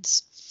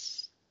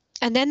motions.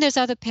 And then there's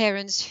other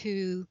parents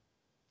who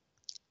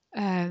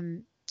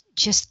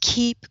just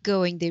keep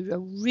going. They are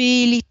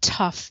really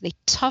tough. They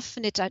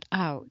toughen it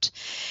out.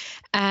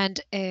 And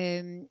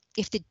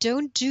if they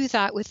don't do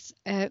that with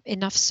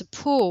enough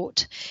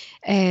support,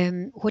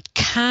 the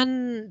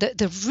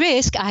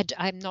risk?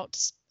 I'm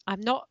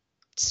not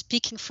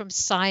speaking from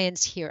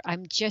science here.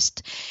 I'm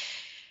just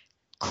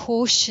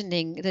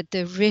cautioning that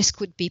the risk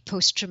would be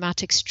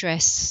post-traumatic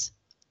stress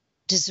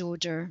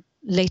disorder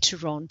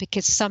later on,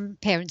 because some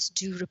parents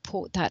do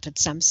report that at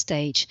some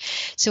stage.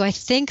 So I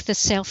think the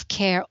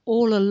self-care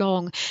all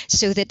along,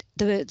 so that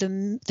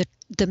the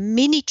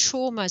mini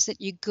traumas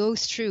that you go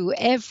through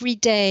every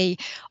day,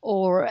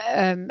 or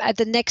at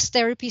the next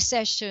therapy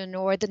session,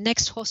 or the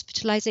next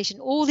hospitalization,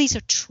 all these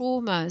are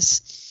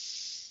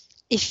traumas.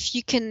 If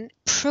you can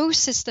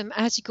process them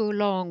as you go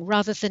along,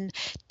 rather than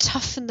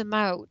toughen them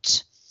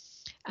out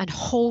and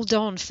hold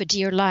on for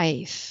dear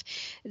life,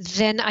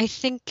 then I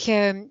think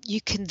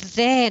you can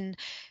then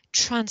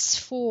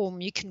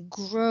transform, you can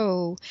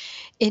grow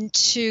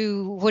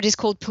into what is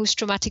called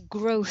post-traumatic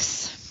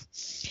growth.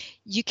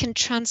 You can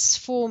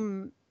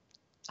transform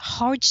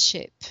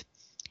hardship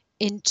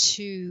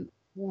into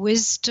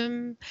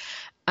wisdom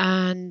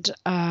and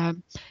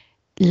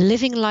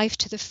living life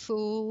to the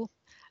full,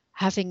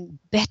 having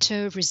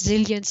better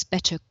resilience,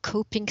 better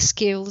coping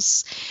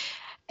skills.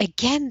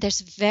 Again,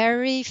 there's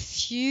very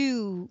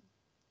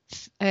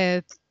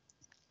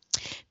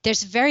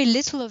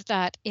little of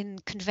that in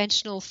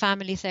conventional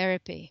family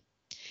therapy.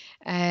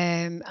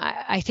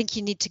 I think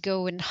you need to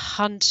go and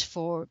hunt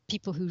for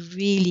people who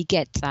really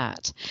get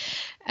that,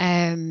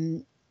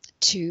 to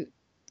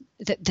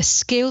the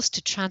skills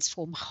to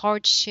transform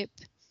hardship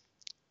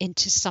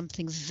into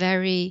something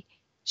very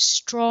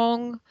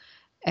strong,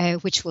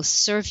 which will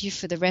serve you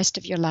for the rest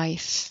of your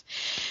life.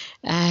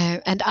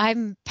 And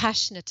I'm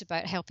passionate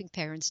about helping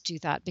parents do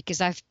that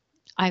because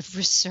I've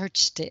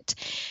researched it.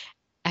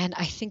 And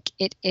I think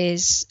it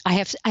is,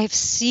 I've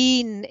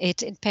seen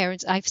it in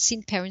parents. I've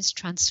seen parents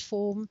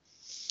transform.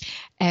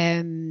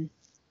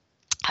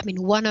 I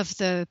mean, one of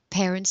the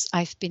parents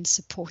I've been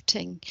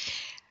supporting,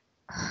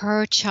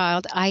 her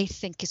child, I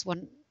think, is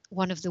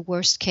one of the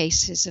worst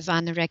cases of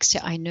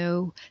anorexia I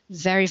know.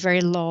 Very,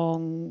 very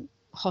long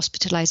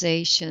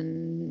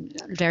hospitalization,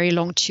 very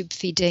long tube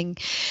feeding.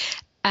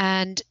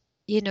 And,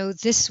 you know,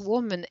 this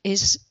woman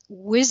is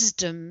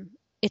wisdom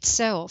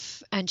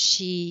itself, and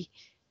she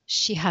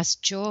has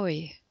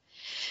joy.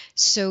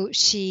 So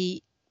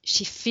she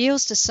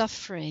feels the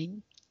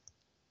suffering,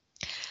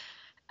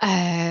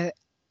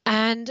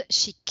 and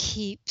she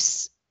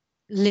keeps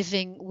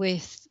living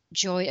with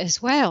joy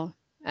as well.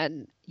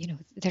 And, you know,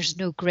 there's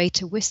no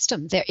greater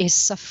wisdom. There is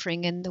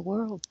suffering in the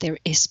world. There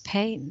is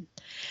pain.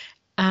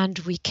 And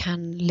we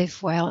can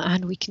live well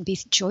and we can be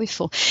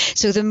joyful.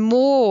 So the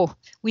more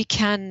we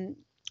can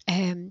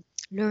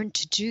learn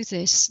to do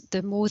this,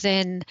 the more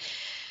then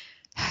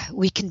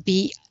we can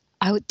be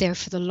out there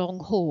for the long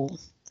haul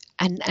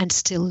and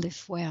still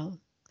live well.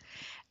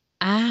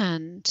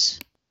 And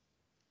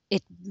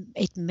it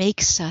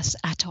makes us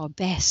at our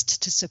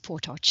best to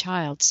support our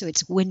child. So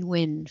it's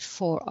win-win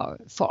for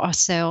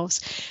ourselves,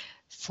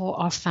 for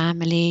our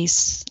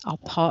families, our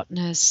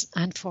partners,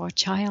 and for our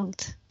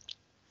child.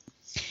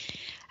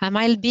 Am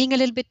I being a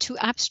little bit too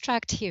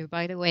abstract here,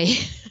 by the way?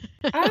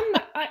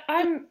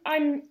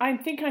 I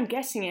think I'm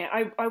guessing it.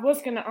 I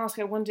was going to ask.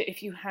 I wonder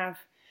if you have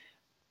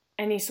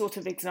any sort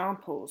of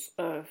examples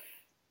of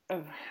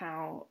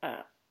how,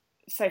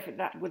 say for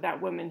that with that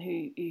woman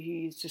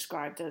who's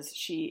described as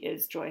she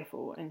is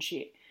joyful and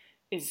she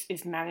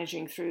is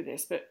managing through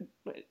this. But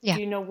Yeah.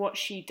 Do you know what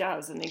she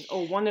does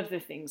or one of the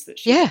things that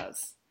she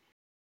does?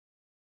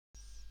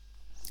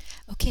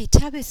 Okay,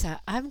 Tabitha,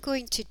 I'm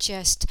going to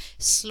just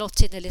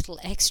slot in a little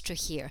extra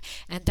here,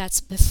 and that's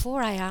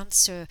before I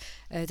answer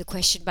the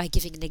question by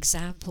giving an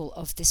example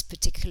of this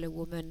particular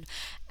woman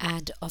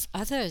and of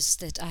others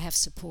that I have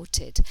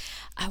supported.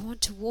 I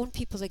want to warn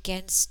people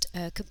against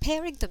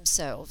comparing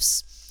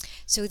themselves.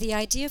 So the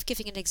idea of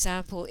giving an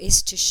example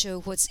is to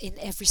show what's in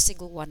every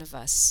single one of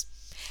us.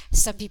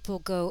 Some people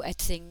go at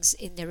things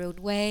in their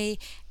own way,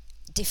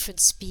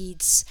 different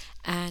speeds,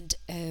 and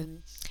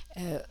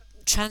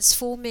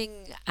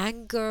transforming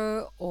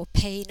anger or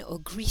pain or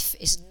grief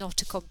is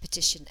not a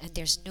competition, and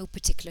there's no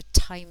particular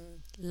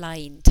time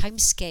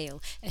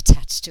scale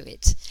attached to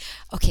it.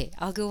 Okay,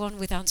 I'll go on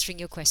with answering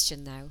your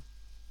question now.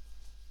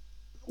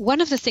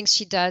 One of the things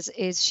she does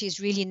is she's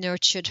really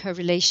nurtured her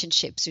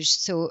relationships,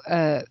 so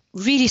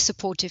really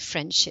supportive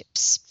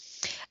friendships.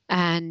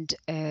 And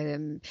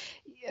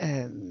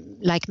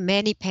like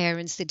many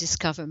parents, they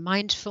discover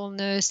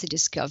mindfulness, they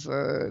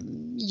discover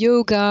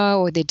yoga,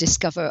 or they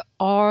discover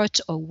art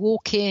or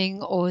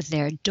walking or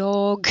their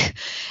dog.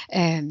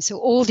 So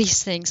all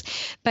these things.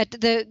 But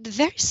the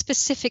very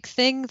specific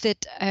thing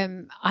that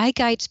I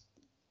guide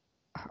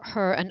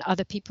her and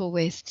other people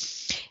with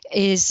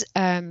is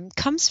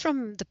comes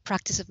from the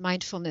practice of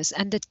mindfulness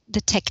and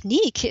the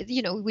technique.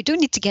 You know, we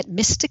don't need to get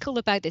mystical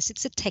about this.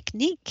 It's a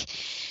technique.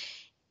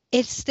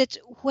 It's that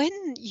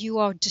when you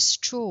are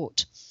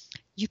distraught,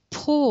 you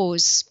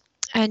pause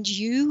and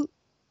you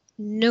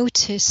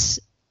notice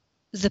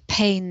the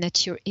pain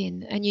that you're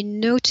in, and you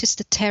notice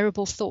the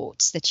terrible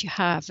thoughts that you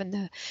have,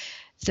 and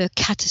the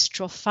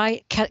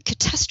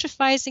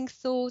catastrophizing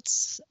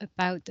thoughts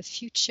about the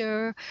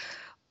future,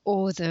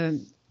 or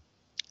the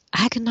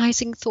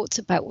agonizing thoughts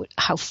about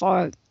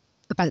about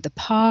the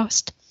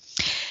past.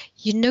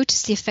 You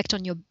notice the effect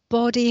on your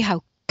body,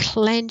 how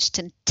clenched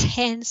and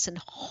tense and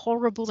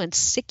horrible and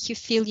sick you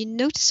feel. You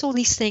notice all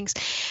these things,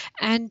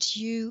 and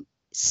you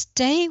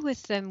stay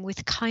with them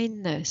with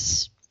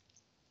kindness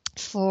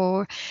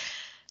for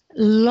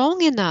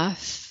long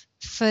enough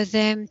for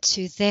them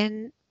to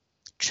then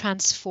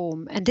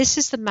transform. And this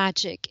is the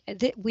magic,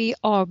 that we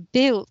are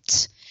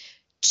built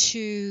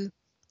to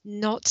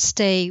not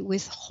stay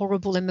with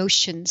horrible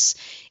emotions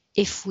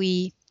if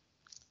we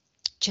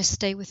just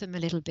stay with them a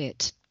little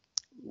bit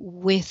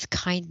with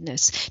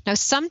kindness. Now,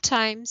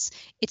 sometimes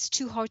it's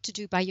too hard to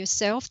do by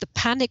yourself. The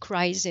panic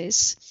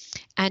rises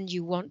and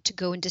you want to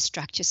go and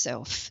distract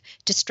yourself.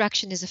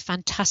 Distraction is a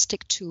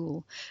fantastic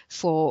tool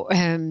for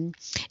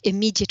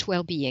immediate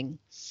well-being.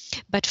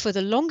 But for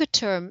the longer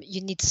term,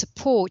 you need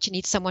support. You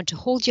need someone to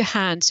hold your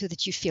hand so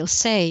that you feel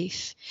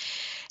safe.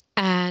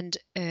 And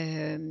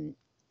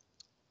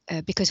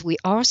because we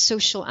are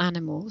social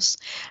animals,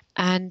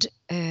 and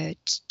to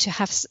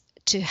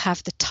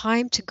have the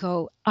time to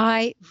go,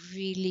 I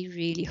really,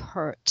 really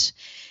hurt,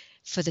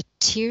 for the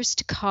tears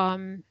to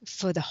come,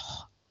 for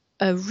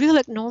a real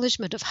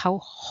acknowledgement of how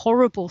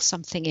horrible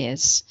something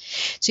is.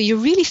 So you're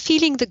really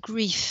feeling the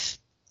grief.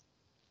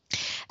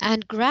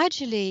 And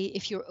gradually,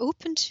 if you're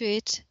open to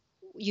it,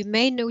 you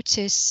may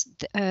notice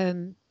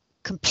the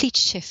complete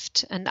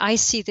shift. And I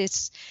see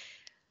this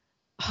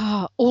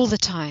all the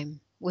time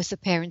with the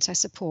parents I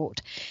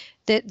support,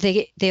 that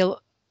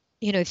they'll,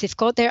 you know, if they've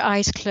got their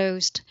eyes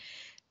closed,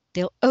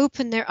 they'll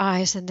open their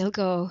eyes and they'll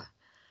go,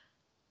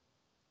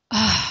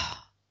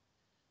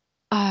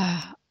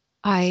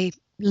 I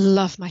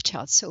love my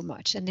child so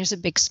much. And there's a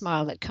big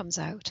smile that comes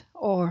out.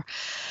 Or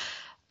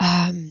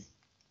I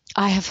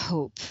have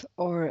hope.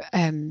 Or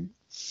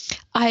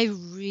I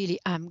really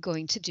am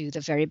going to do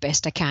the very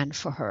best I can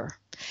for her.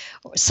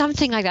 Or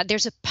something like that.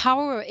 There's a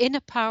power,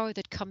 inner power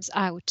that comes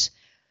out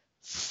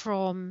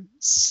from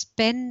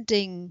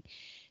spending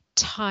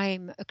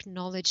time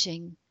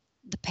acknowledging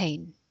the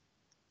pain.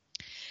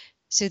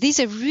 So these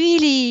are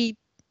really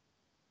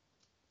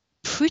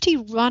pretty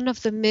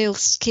run-of-the-mill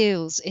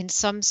skills in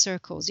some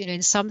circles,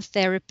 in some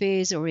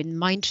therapies or in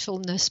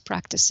mindfulness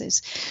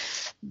practices,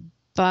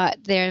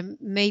 but they're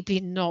maybe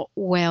not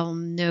well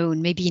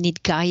known. Maybe you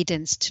need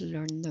guidance to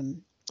learn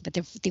them, but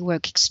they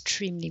work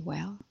extremely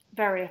well.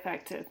 Very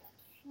effective.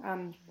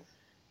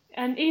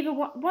 And Eva,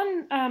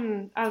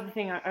 one other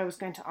thing I was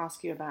going to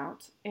ask you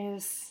about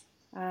is,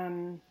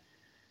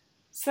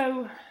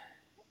 so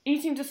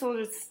eating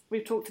disorders,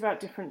 we've talked about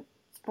different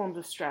forms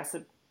of stress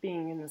of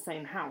being in the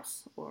same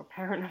house or a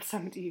parent of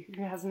somebody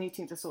who has an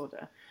eating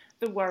disorder.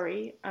 The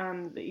worry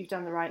that you've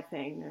done the right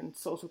thing and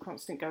sort of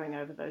constant going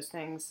over those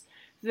things.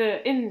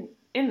 The in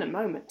the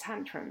moment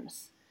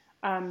tantrums.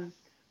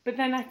 But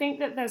then I think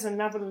that there's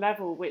another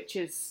level which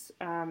is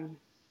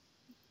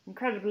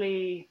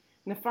incredibly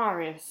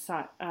nefarious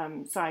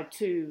side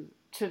to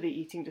the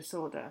eating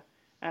disorder,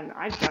 and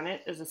I've done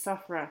it as a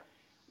sufferer.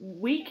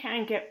 We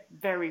can get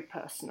very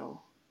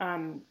personal,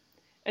 and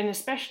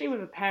especially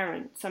with a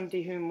parent,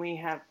 somebody whom we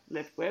have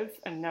lived with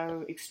and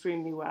know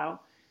extremely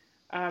well.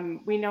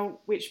 We know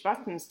which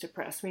buttons to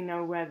press. We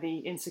know where the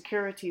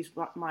insecurities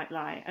might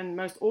lie, and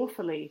most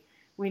awfully,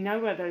 we know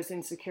where those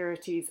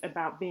insecurities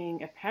about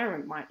being a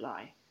parent might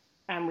lie,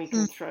 and we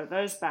can throw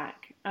those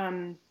back.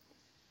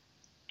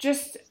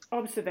 Just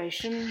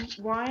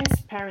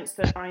observation-wise, parents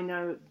that I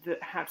know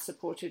that have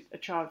supported a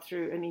child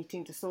through an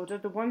eating disorder,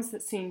 the ones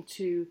that seem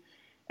to,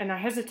 and I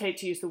hesitate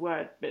to use the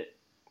word, but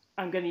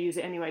I'm going to use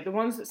it anyway, the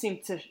ones that seem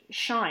to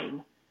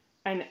shine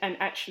and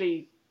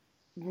actually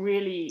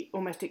really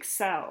almost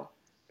excel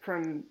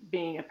from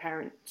being a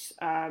parent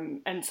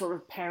and sort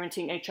of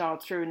parenting a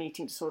child through an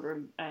eating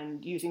disorder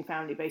and using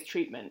family-based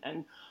treatment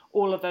and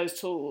all of those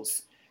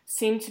tools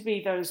seem to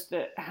be those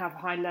that have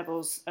high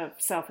levels of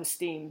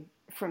self-esteem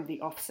from the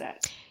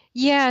offset.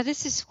 Yeah,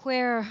 this is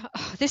where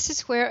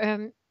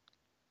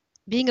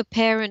being a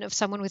parent of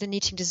someone with an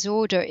eating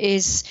disorder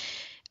is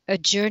a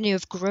journey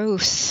of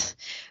growth.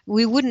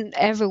 We wouldn't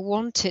ever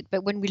want it,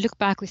 but when we look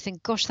back, we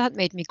think, gosh, that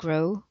made me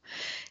grow.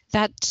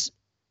 That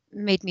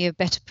made me a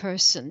better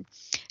person.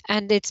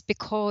 And it's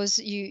because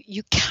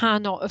you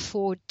cannot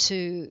afford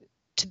to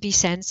be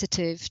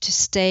sensitive, to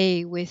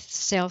stay with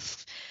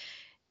self-hate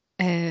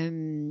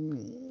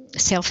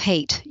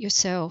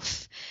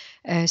yourself.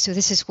 So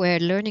this is where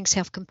learning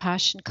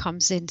self-compassion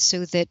comes in,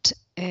 so that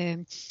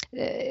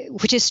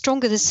which is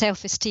stronger than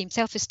self-esteem.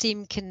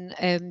 Self-esteem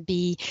can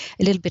be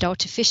a little bit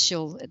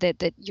artificial,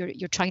 that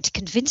you're trying to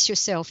convince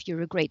yourself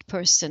you're a great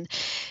person.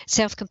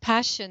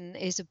 Self-compassion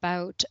is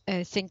about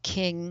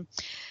thinking,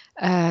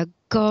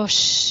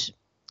 gosh,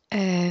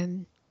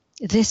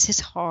 this is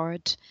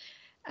hard,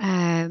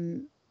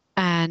 and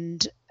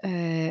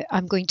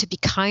I'm going to be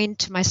kind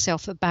to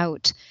myself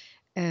about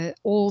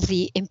all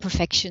the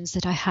imperfections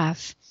that I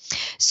have.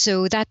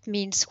 So that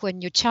means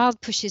when your child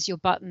pushes your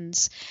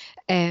buttons,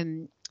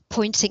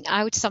 pointing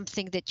out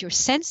something that you're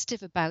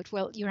sensitive about,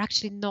 well, you're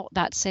actually not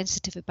that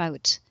sensitive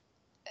about.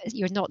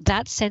 You're not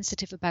that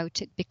sensitive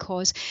about it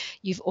because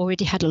you've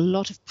already had a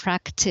lot of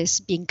practice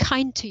being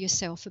kind to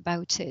yourself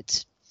about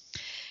it.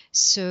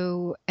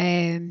 So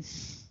I'm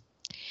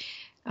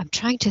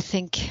trying to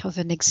think of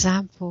an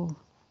example.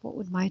 What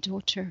would my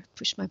daughter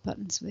push my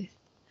buttons with?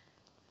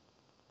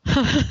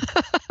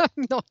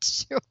 I'm not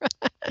sure.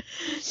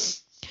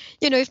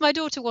 If my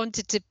daughter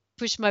wanted to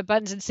push my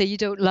buttons and say, you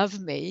don't love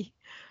me,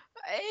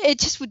 it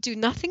just would do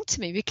nothing to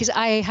me, because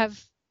I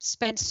have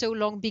spent so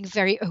long being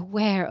very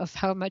aware of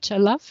how much I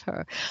love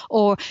her.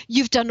 Or,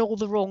 you've done all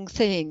the wrong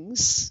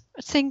things.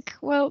 I think,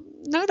 well,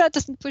 no, that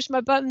doesn't push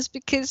my buttons,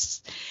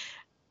 because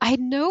I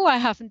know I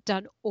haven't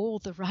done all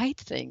the right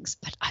things,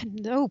 but I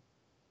know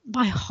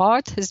my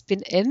heart has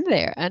been in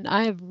there and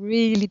I've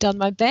really done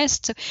my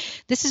best. So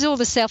this is all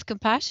the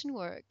self-compassion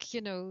work,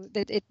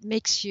 that it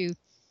makes you,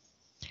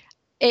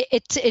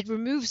 it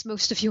removes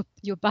most of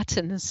your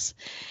buttons.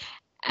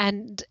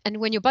 And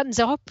when your buttons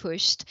are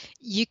pushed,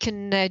 you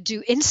can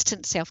do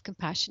instant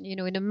self-compassion.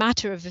 In a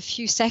matter of a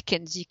few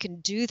seconds, you can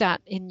do that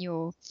in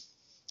your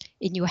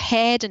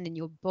head and in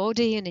your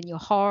body and in your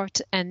heart,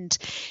 and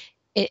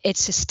it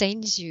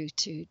sustains you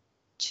to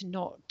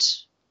not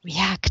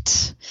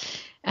react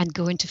and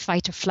go into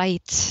fight or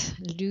flight,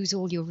 lose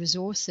all your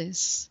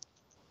resources.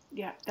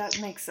 Yeah, that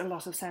makes a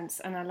lot of sense.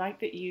 And I like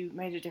that you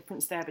made a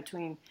difference there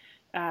between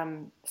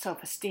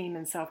self-esteem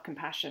and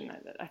self-compassion.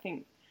 I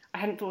think I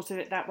hadn't thought of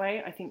it that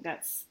way. I think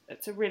that's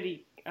a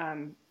really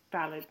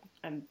valid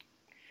and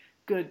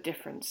good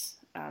difference,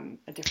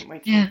 a different way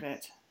to think of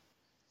it.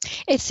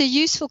 It's a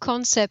useful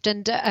concept,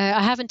 and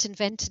I haven't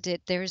invented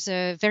it. There's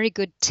a very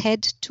good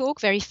TED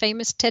talk, very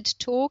famous TED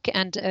talk,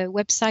 and a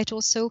website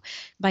also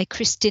by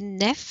Kristin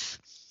Neff.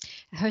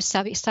 Her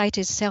site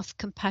is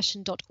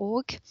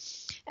selfcompassion.org,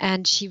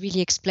 and she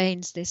really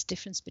explains this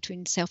difference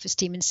between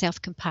self-esteem and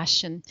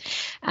self-compassion.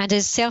 And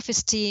as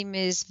self-esteem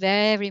is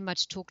very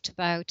much talked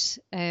about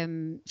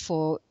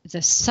for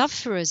the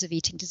sufferers of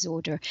eating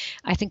disorder,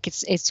 I think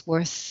it's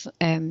worth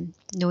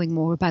knowing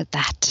more about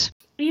that.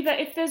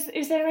 Eva,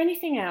 is there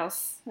anything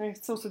else,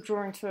 it's sort of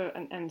drawing to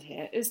an end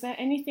here, is there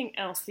anything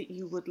else that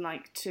you would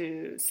like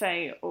to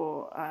say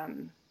or,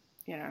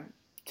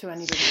 to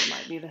anybody that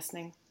might be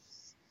listening?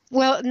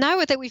 Well,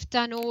 now that we've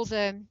done all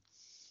the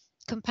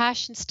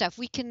compassion stuff,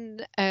 we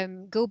can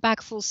go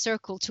back full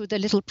circle to the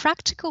little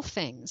practical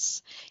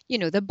things,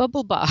 the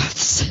bubble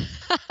baths,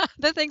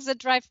 the things that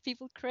drive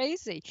people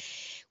crazy.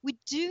 We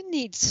do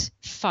need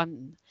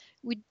fun.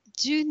 We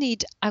do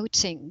need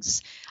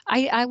outings.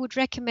 I would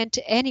recommend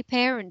to any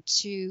parent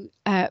to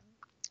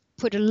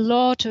put a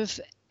lot of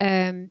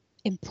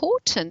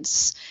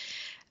importance,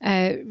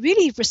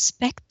 really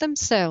respect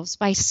themselves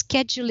by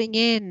scheduling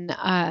in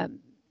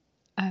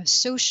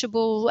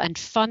sociable and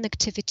fun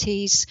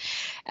activities,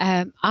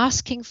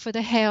 asking for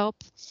the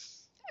help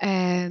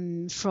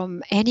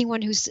from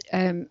anyone who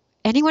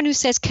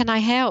says, "Can I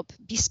help?"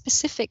 Be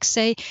specific.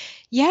 Say,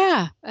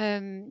 "Yeah."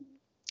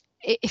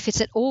 If it's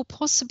at all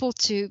possible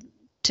to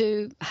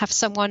have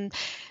someone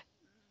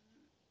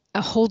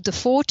hold the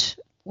fort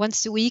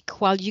once a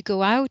week while you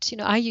go out.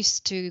 I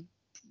used to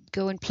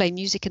go and play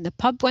music in the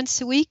pub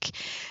once a week,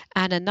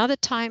 and another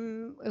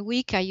time a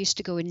week I used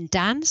to go and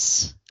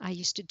dance. I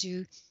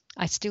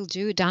still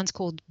do a dance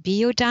called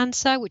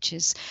Biodanza, which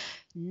is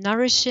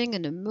nourishing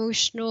and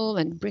emotional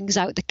and brings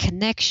out the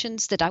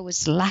connections that I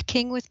was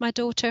lacking with my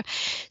daughter.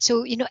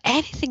 So,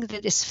 anything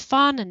that is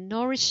fun and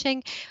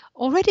nourishing.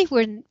 Already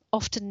we're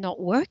often not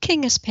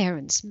working as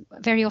parents.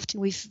 Very often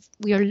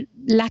we are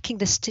lacking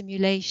the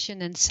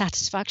stimulation and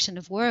satisfaction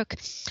of work.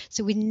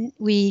 So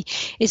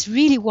it's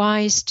really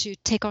wise to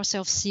take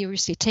ourselves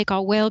seriously, take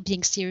our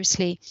well-being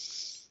seriously,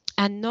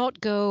 and not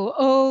go,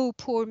 "Oh,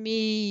 poor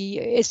me,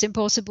 it's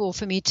impossible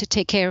for me to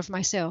take care of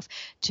myself."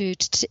 To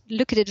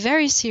look at it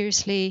very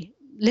seriously,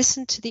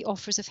 listen to the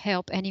offers of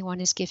help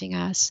anyone is giving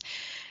us,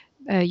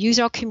 use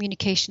our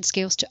communication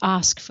skills to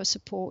ask for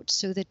support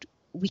so that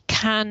we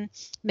can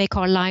make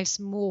our lives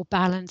more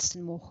balanced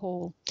and more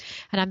whole.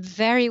 And I'm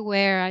very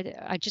aware,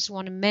 I just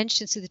want to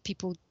mention so that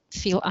people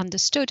feel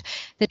understood,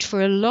 that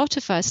for a lot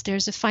of us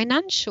there's a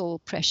financial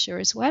pressure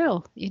as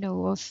well,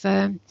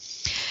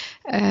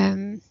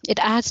 it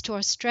adds to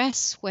our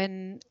stress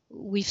when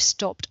we've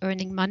stopped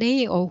earning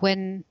money or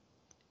when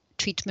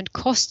treatment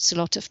costs a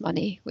lot of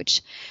money,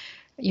 which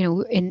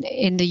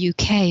in the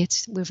UK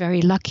we're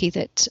very lucky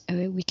that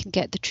we can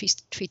get the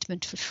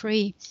treatment for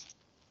free.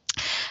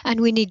 And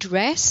we need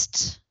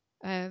rest.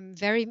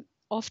 Very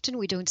often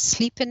we don't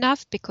sleep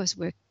enough because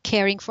we're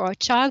caring for our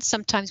child.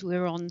 Sometimes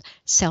we're on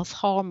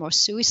self-harm or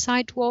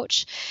suicide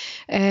watch.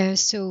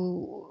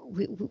 So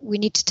we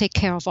need to take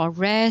care of our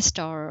rest,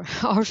 our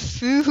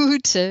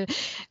food,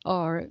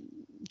 our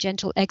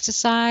gentle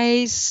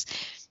exercise.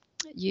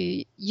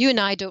 You and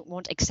I don't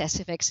want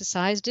excessive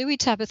exercise, do we,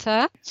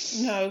 Tabitha?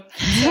 No,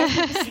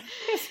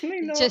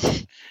 certainly not.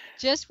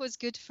 Just what's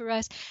good for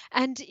us.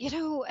 And,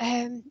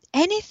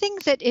 anything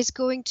that is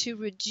going to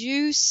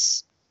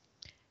reduce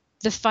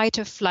the fight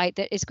or flight,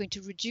 that is going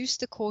to reduce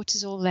the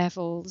cortisol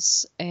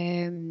levels,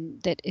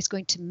 that is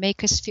going to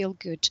make us feel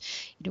good.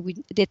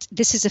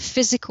 This is a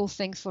physical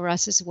thing for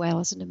us as well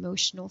as an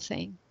emotional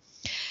thing.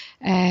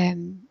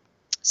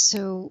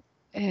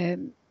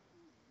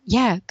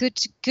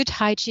 Good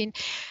hygiene,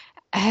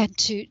 and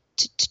to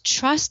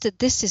trust that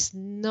this is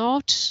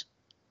not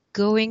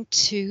going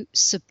to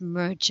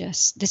submerge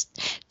us.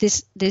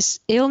 This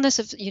illness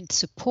of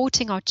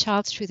supporting our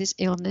child through this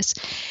illness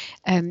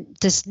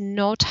does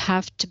not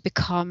have to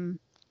become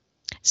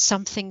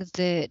something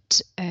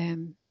that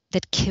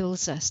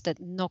kills us, that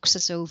knocks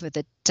us over,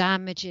 that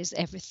damages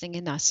everything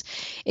in us.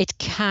 It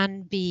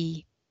can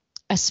be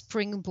a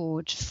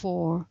springboard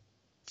for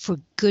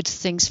good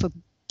things, for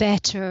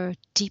better,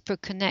 deeper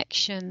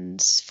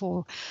connections,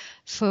 for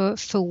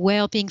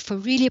well-being, for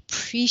really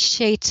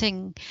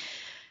appreciating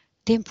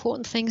the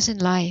important things in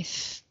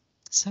life.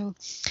 So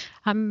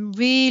I'm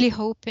really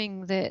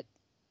hoping that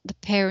the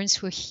parents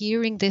who are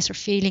hearing this are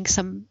feeling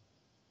some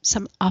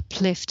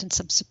uplift and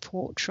some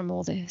support from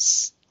all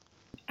this.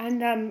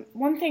 And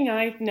one thing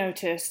I've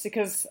noticed,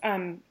 because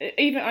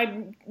even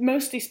I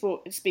mostly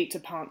speak to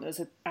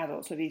partners of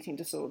adults with eating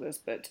disorders,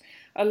 but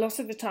a lot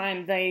of the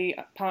time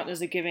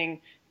partners are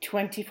giving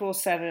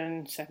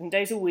 24/7, 7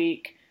 days a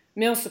week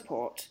meal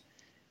support.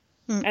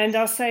 And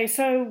I'll say,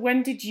 so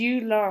when did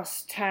you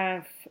last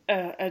have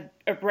a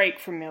break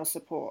from meal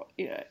support?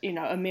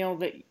 A meal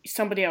that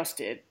somebody else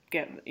did,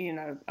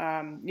 your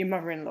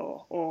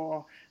mother-in-law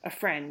or a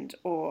friend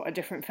or a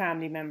different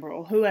family member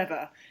or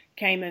whoever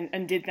came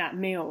and did that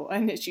meal.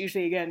 And it's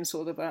usually, again,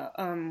 sort of a,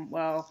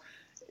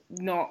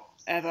 not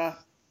ever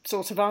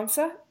sort of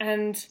answer.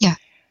 And yeah.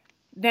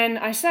 then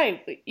I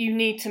say, you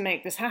need to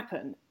make this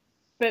happen.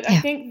 But I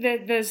Yeah. think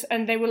that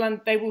they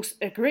will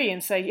agree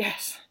and say,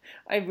 yes,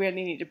 I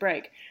really need a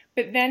break.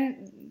 But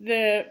then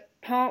the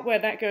part where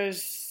that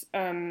goes,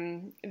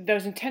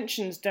 those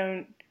intentions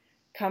don't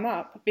come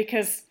up,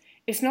 because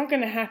it's not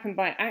going to happen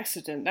by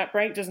accident. That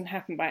break doesn't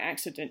happen by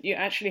accident. You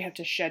actually have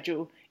to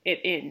schedule it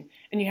in,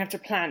 and you have to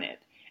plan it,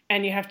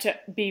 and you have to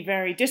be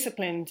very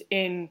disciplined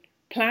in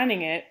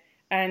planning it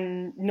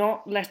and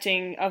not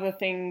letting other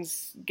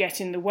things get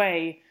in the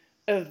way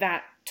of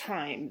that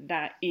time,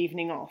 that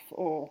evening off,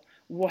 or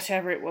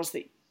whatever it was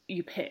that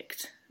you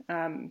picked.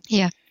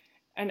 Yeah.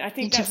 And I You think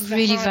need to that's the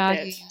really hard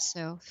value bit.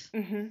 yourself.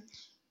 Mm-hmm.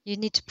 You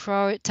need to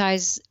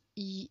prioritize,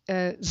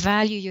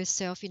 value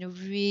yourself,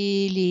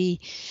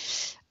 really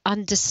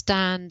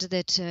understand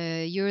that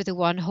you're the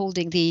one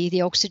holding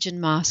the oxygen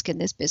mask in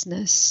this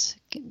business.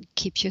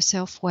 Keep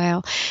yourself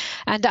well.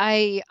 And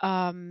I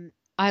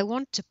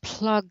want to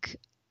plug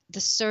the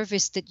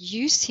service that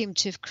you seem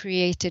to have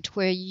created,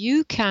 where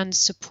you can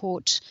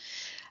support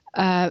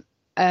an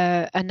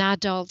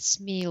adult's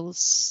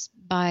meals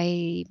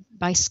by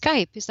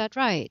Skype. Is that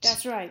right?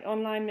 That's right,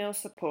 online meal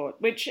support,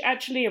 which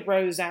actually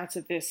arose out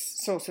of this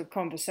sort of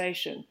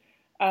conversation.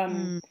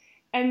 But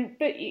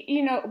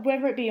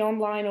whether it be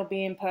online or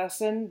be in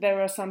person,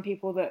 there are some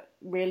people that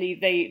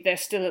really they're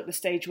still at the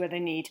stage where they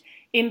need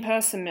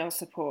in-person meal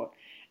support.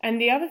 And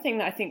the other thing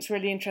that I think is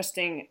really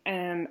interesting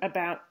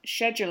about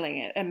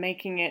scheduling it and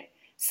making it,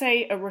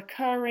 say, a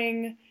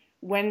recurring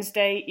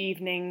Wednesday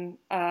evening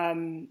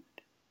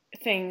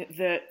thing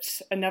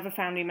that another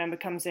family member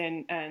comes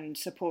in and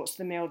supports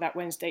the meal that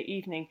Wednesday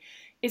evening,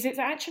 is it's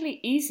actually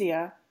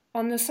easier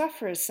on the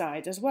sufferer's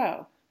side as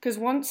well. Because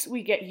once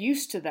we get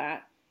used to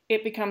that,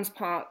 it becomes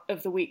part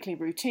of the weekly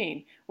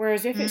routine.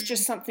 Whereas if it's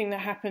just something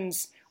that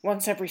happens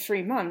once every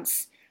 3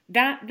 months,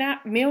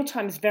 that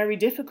mealtime is very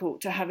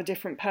difficult to have a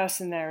different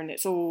person there, and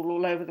it's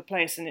all over the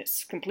place, and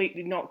it's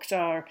completely knocked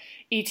our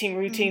eating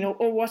routine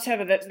or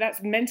whatever.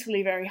 That's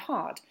mentally very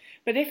hard.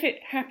 But if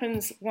it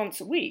happens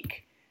once a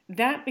week,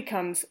 that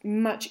becomes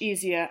much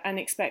easier and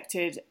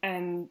expected,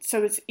 and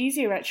so it's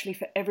easier actually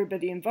for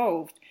everybody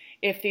involved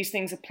if these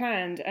things are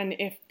planned and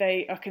if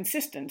they are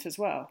consistent as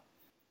well.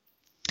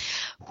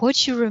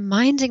 What you're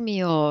reminding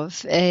me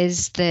of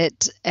is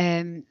that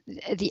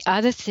the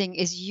other thing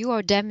is you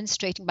are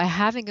demonstrating by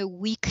having a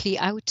weekly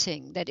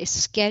outing that is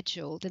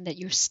scheduled and that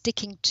you're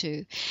sticking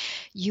to.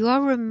 You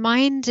are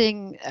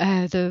reminding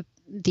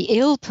the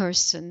ill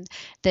person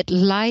that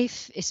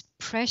life is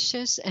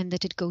precious and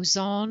that it goes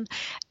on,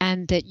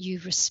 and that you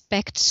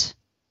respect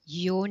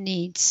your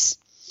needs.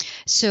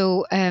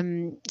 So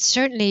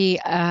certainly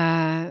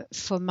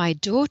for my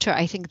daughter,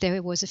 I think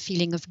there was a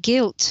feeling of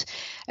guilt.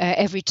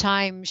 Every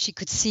time she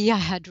could see I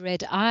had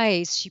red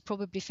eyes, she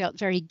probably felt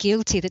very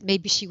guilty that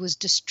maybe she was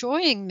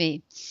destroying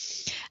me.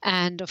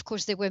 And of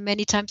course, there were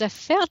many times I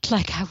felt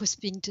like I was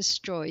being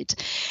destroyed.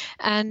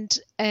 And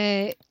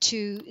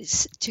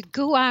to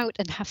go out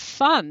and have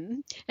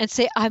fun and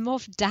say, I'm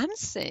off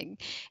dancing,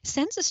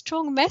 sends a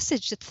strong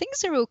message that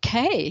things are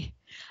okay.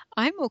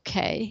 I'm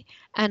okay,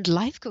 and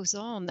life goes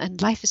on, and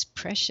life is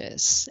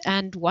precious.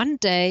 And one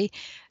day,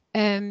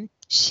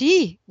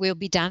 she will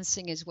be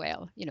dancing as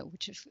well.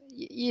 Which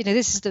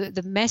this is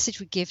the message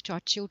we give to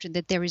our children,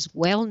 that there is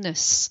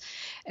wellness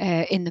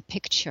in the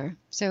picture.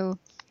 So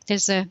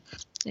there's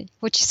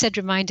what you said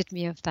reminded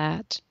me of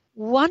that.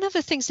 One of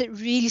the things that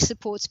really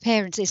supports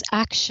parents is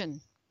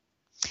action.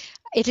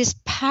 It is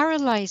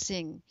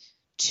paralyzing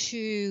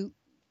to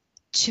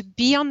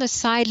be on the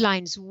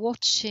sidelines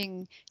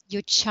watching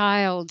your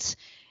child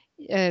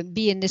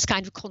be in this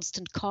kind of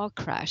constant car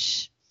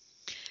crash.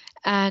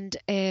 And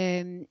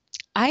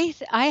I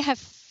have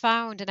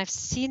found, and I've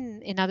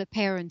seen in other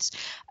parents,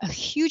 a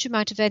huge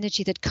amount of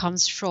energy that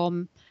comes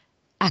from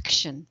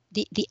action,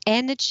 the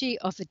energy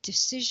of a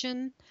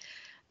decision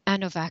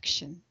and of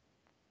action.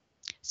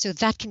 So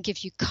that can give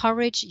you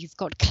courage, you've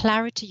got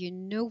clarity, you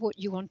know what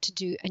you want to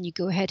do, and you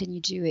go ahead and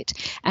you do it.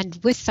 And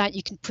with that,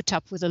 you can put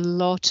up with a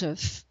lot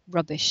of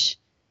rubbish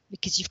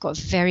because you've got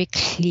very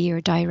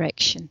clear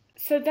direction.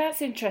 So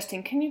that's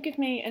interesting. Can you give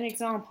me an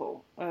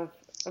example of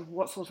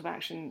what sort of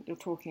action you're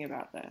talking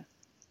about there?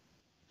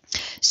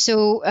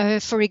 So,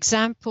 for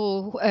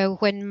example,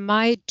 when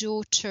my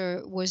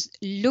daughter was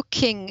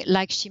looking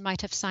like she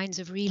might have signs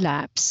of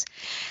relapse,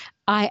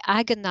 I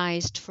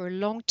agonized for a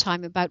long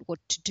time about what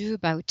to do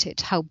about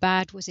it. How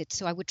bad was it?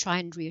 So I would try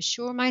and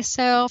reassure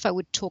myself. I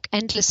would talk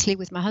endlessly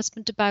with my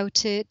husband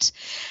about it.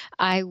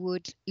 I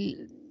would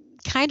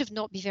kind of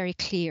not be very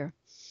clear.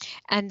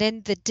 And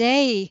then the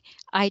day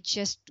I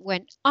just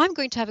went, I'm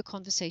going to have a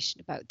conversation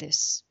about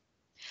this.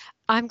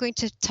 I'm going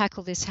to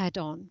tackle this head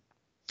on.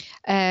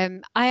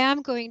 I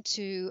am going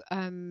to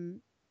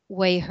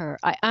weigh her.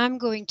 I am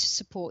going to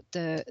support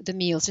the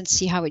meals and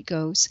see how it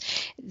goes.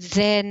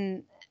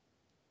 Then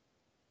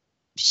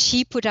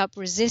she put up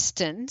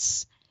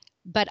resistance,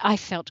 but I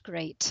felt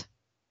great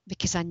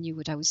because I knew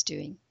what I was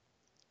doing.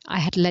 I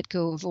had let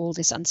go of all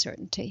this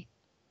uncertainty.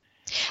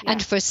 Yeah.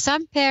 And for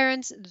some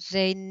parents,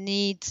 they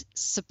need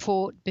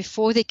support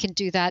before they can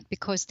do that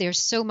because they're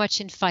so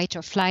much in fight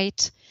or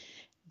flight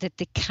that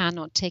they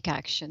cannot take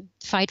action.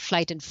 Fight,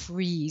 flight, and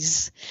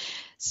freeze.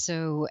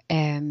 So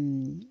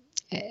it's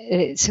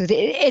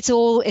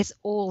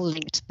all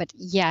linked. But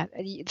yeah,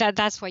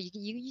 that's why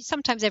you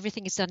sometimes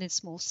everything is done in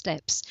small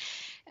steps.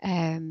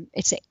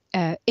 It's a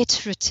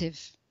iterative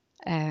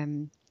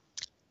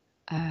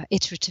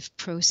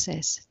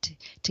process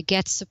to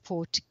get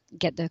support, to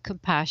get the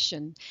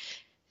compassion.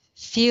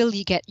 Feel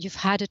you've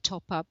had a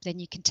top up, then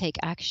you can take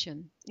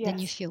action. Yes. Then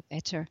you feel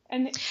better.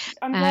 And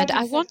I'm glad you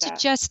I said want that.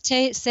 to just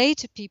say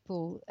to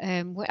people,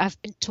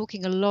 I've been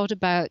talking a lot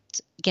about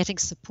getting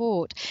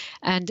support,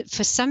 and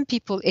for some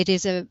people it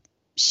is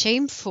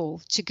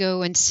shameful to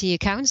go and see a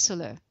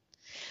counselor.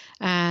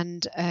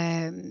 And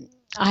I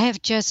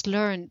have just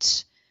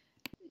learned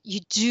you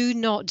do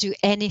not do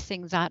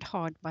anything that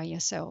hard by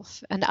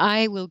yourself. And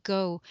I will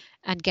go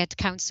and get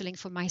counseling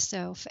for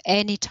myself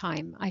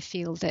anytime I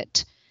feel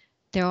that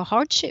there are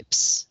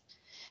hardships.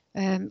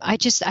 I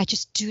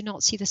just do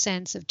not see the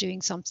sense of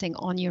doing something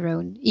on your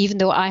own, even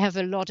though I have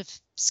a lot of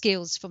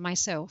skills for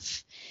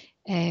myself.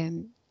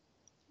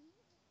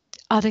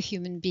 Other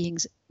human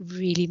beings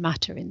really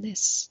matter in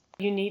this.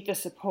 You need the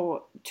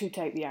support to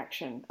take the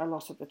action a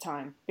lot of the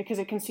time because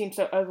it can seem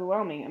so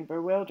overwhelming and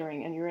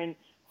bewildering, and you're in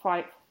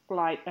fight,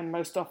 flight, and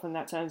most often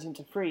that turns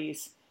into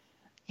freeze.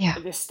 Yeah.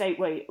 This state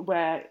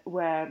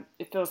where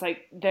it feels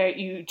like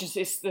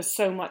there's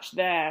so much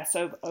there,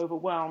 so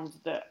overwhelmed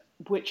that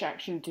which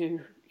action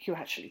do you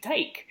actually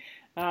take?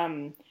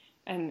 And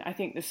I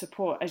think the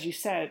support, as you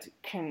said,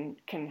 can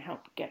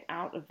help get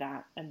out of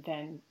that and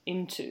then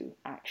into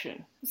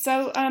action.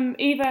 So,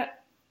 Eva,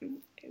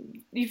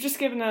 you've just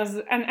given us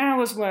an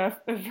hour's worth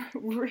of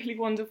really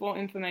wonderful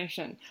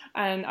information,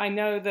 and I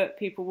know that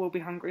people will be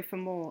hungry for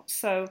more.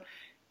 So,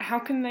 how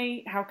can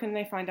they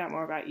find out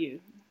more about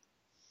you?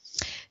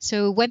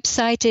 So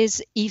website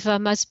is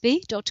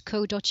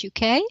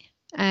evamusby.co.uk.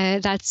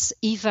 That's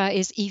Eva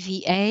is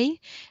EVA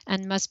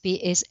and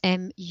Musby is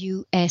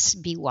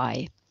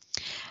MUSBY.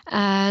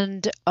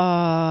 And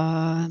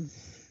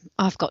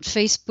I've got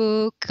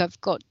Facebook, I've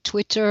got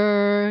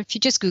Twitter. If you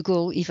just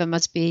Google Eva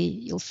Musby,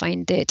 you'll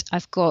find it.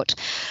 I've got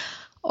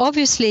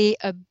obviously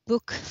a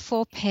book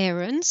for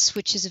parents,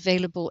 which is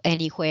available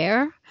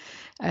anywhere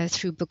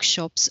through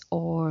bookshops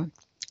or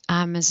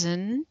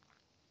Amazon.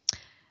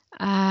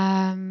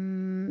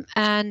 And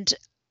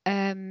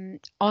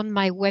on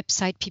my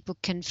website, people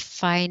can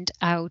find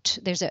out,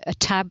 there's a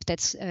tab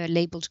that's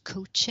labeled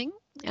coaching,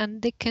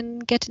 and they can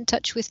get in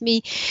touch with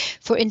me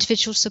for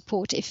individual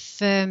support if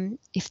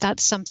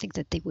that's something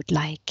that they would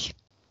like.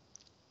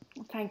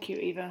 Thank you,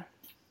 Eva.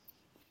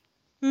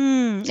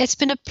 It's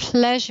been a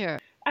pleasure.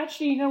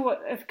 Actually, you know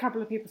what a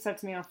couple of people said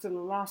to me after the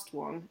last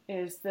one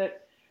is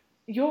that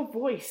your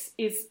voice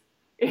is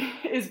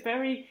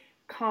very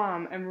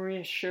calm and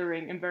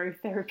reassuring and very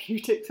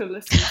therapeutic to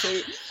listen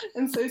to.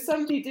 And so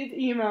somebody did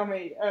email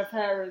me, a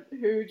parent,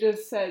 who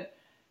just said,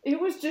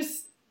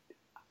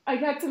 I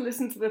had to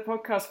listen to the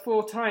podcast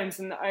 4 times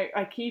and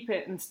I keep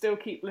it and still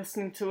keep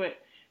listening to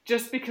it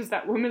just because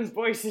that woman's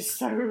voice is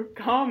so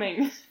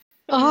calming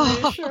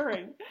and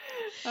reassuring.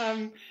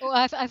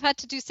 I've had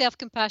to do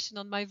self-compassion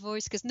on my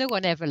voice because no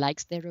one ever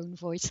likes their own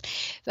voice.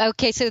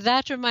 Okay, so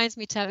that reminds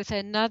me, Tabitha,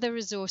 another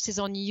resource is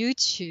on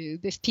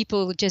YouTube. If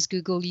people just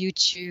Google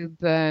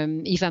YouTube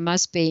Eva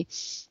Musby,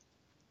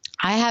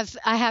 I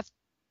have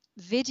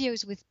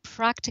videos with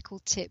practical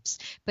tips.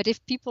 But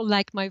if people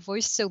like my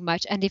voice so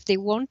much and if they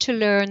want to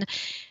learn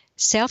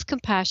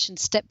self-compassion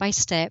step by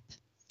step,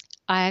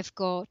 I've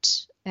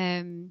got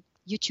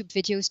YouTube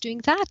videos doing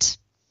that.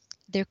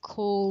 They're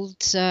called,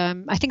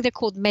 I think they're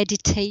called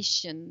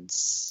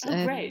meditations.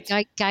 Oh, great.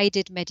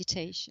 Guided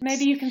meditations.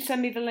 Maybe you can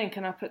send me the link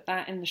and I'll put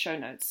that in the show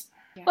notes.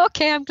 Yeah.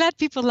 Okay, I'm glad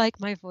people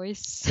like my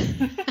voice.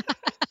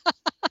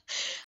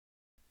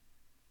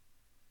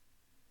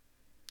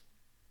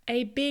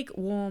 A big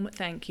warm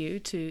thank you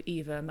to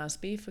Eva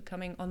Musby for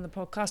coming on the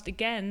podcast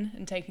again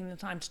and taking the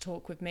time to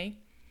talk with me.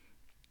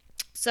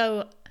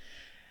 So,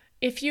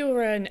 if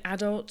you're an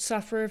adult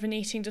sufferer of an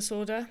eating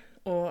disorder,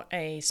 or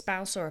a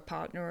spouse or a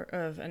partner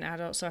of an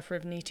adult sufferer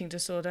of an eating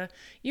disorder,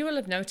 you will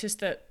have noticed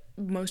that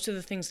most of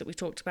the things that we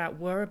talked about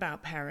were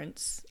about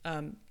parents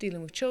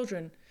dealing with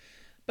children.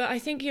 But I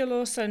think you'll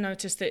also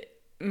notice that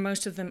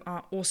most of them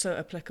are also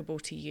applicable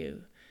to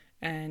you.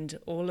 And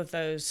all of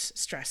those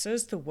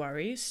stressors, the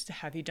worries,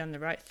 have you done the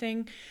right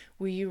thing?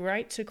 Were you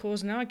right to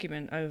cause an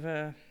argument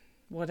over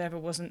whatever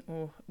wasn't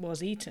or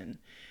was eaten?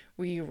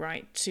 Were you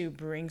right to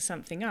bring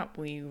something up?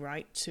 Were you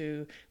right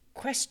to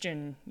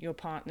question your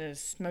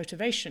partner's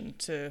motivation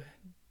to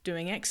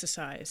doing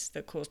exercise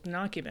that caused an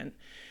argument?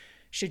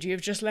 Should you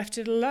have just left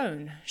it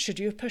alone? Should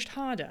you have pushed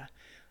harder?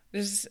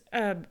 There's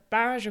a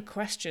barrage of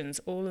questions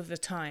all of the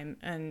time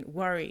and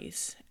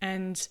worries,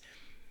 and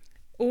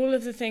all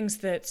of the things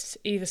that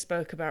Eva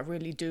spoke about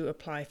really do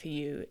apply for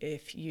you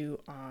if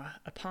you are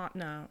a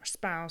partner, a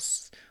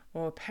spouse,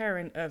 or a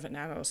parent of an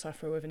adult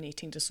sufferer with an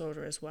eating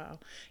disorder as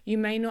well. You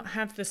may not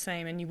have the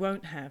same, and you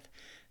won't have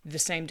the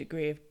same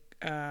degree of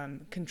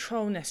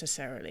control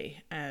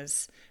necessarily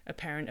as a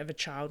parent of a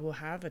child will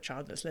have, a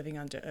child that's living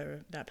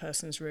under that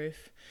person's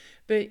roof.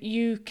 But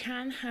you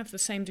can have the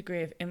same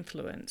degree of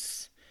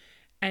influence.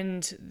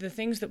 And the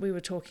things that we were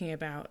talking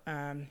about,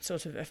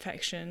 sort of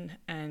affection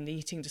and the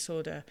eating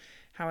disorder,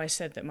 how I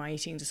said that my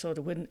eating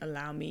disorder wouldn't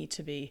allow me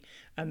to be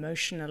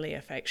emotionally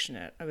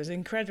affectionate. I was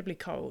incredibly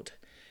cold.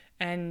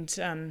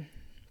 And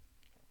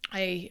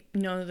I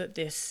know that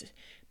this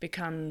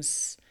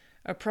becomes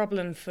a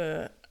problem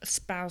for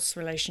spouse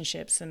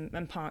relationships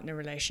and partner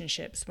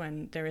relationships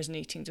when there is an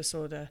eating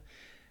disorder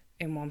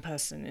in one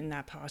person in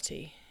that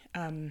party.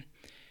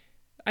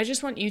 I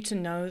just want you to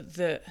know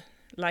that,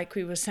 like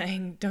we were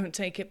saying, don't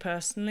take it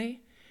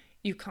personally.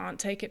 You can't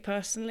take it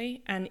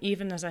personally. And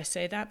even as I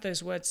say that,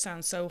 those words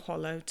sound so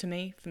hollow to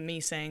me for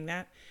me saying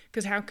that,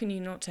 because how can you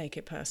not take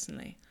it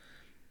personally?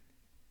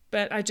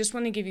 But I just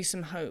want to give you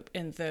some hope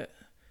in that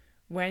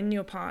when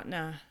your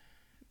partner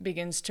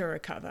begins to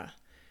recover,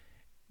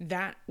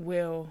 that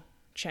will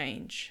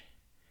change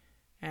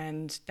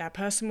and that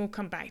person will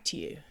come back to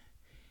you.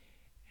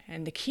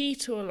 And the key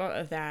to a lot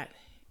of that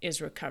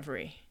is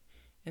recovery,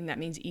 and that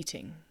means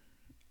eating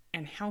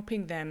and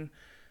helping them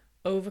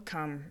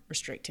overcome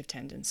restrictive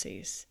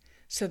tendencies.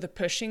 So the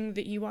pushing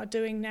that you are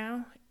doing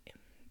now,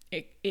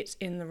 it's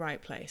in the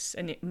right place,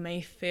 and it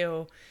may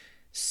feel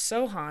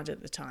so hard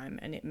at the time,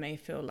 and it may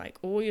feel like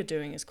all you're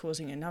doing is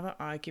causing another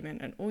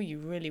argument and all you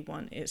really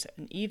want is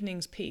an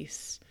evening's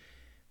peace.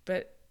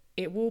 But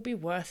it will be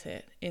worth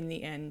it in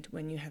the end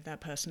when you have that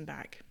person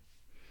back.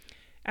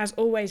 As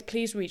always,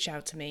 please reach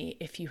out to me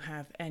if you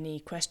have any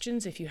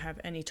questions, if you have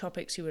any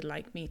topics you would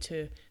like me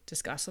to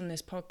discuss on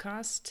this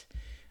podcast.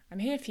 I'm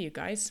here for you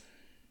guys.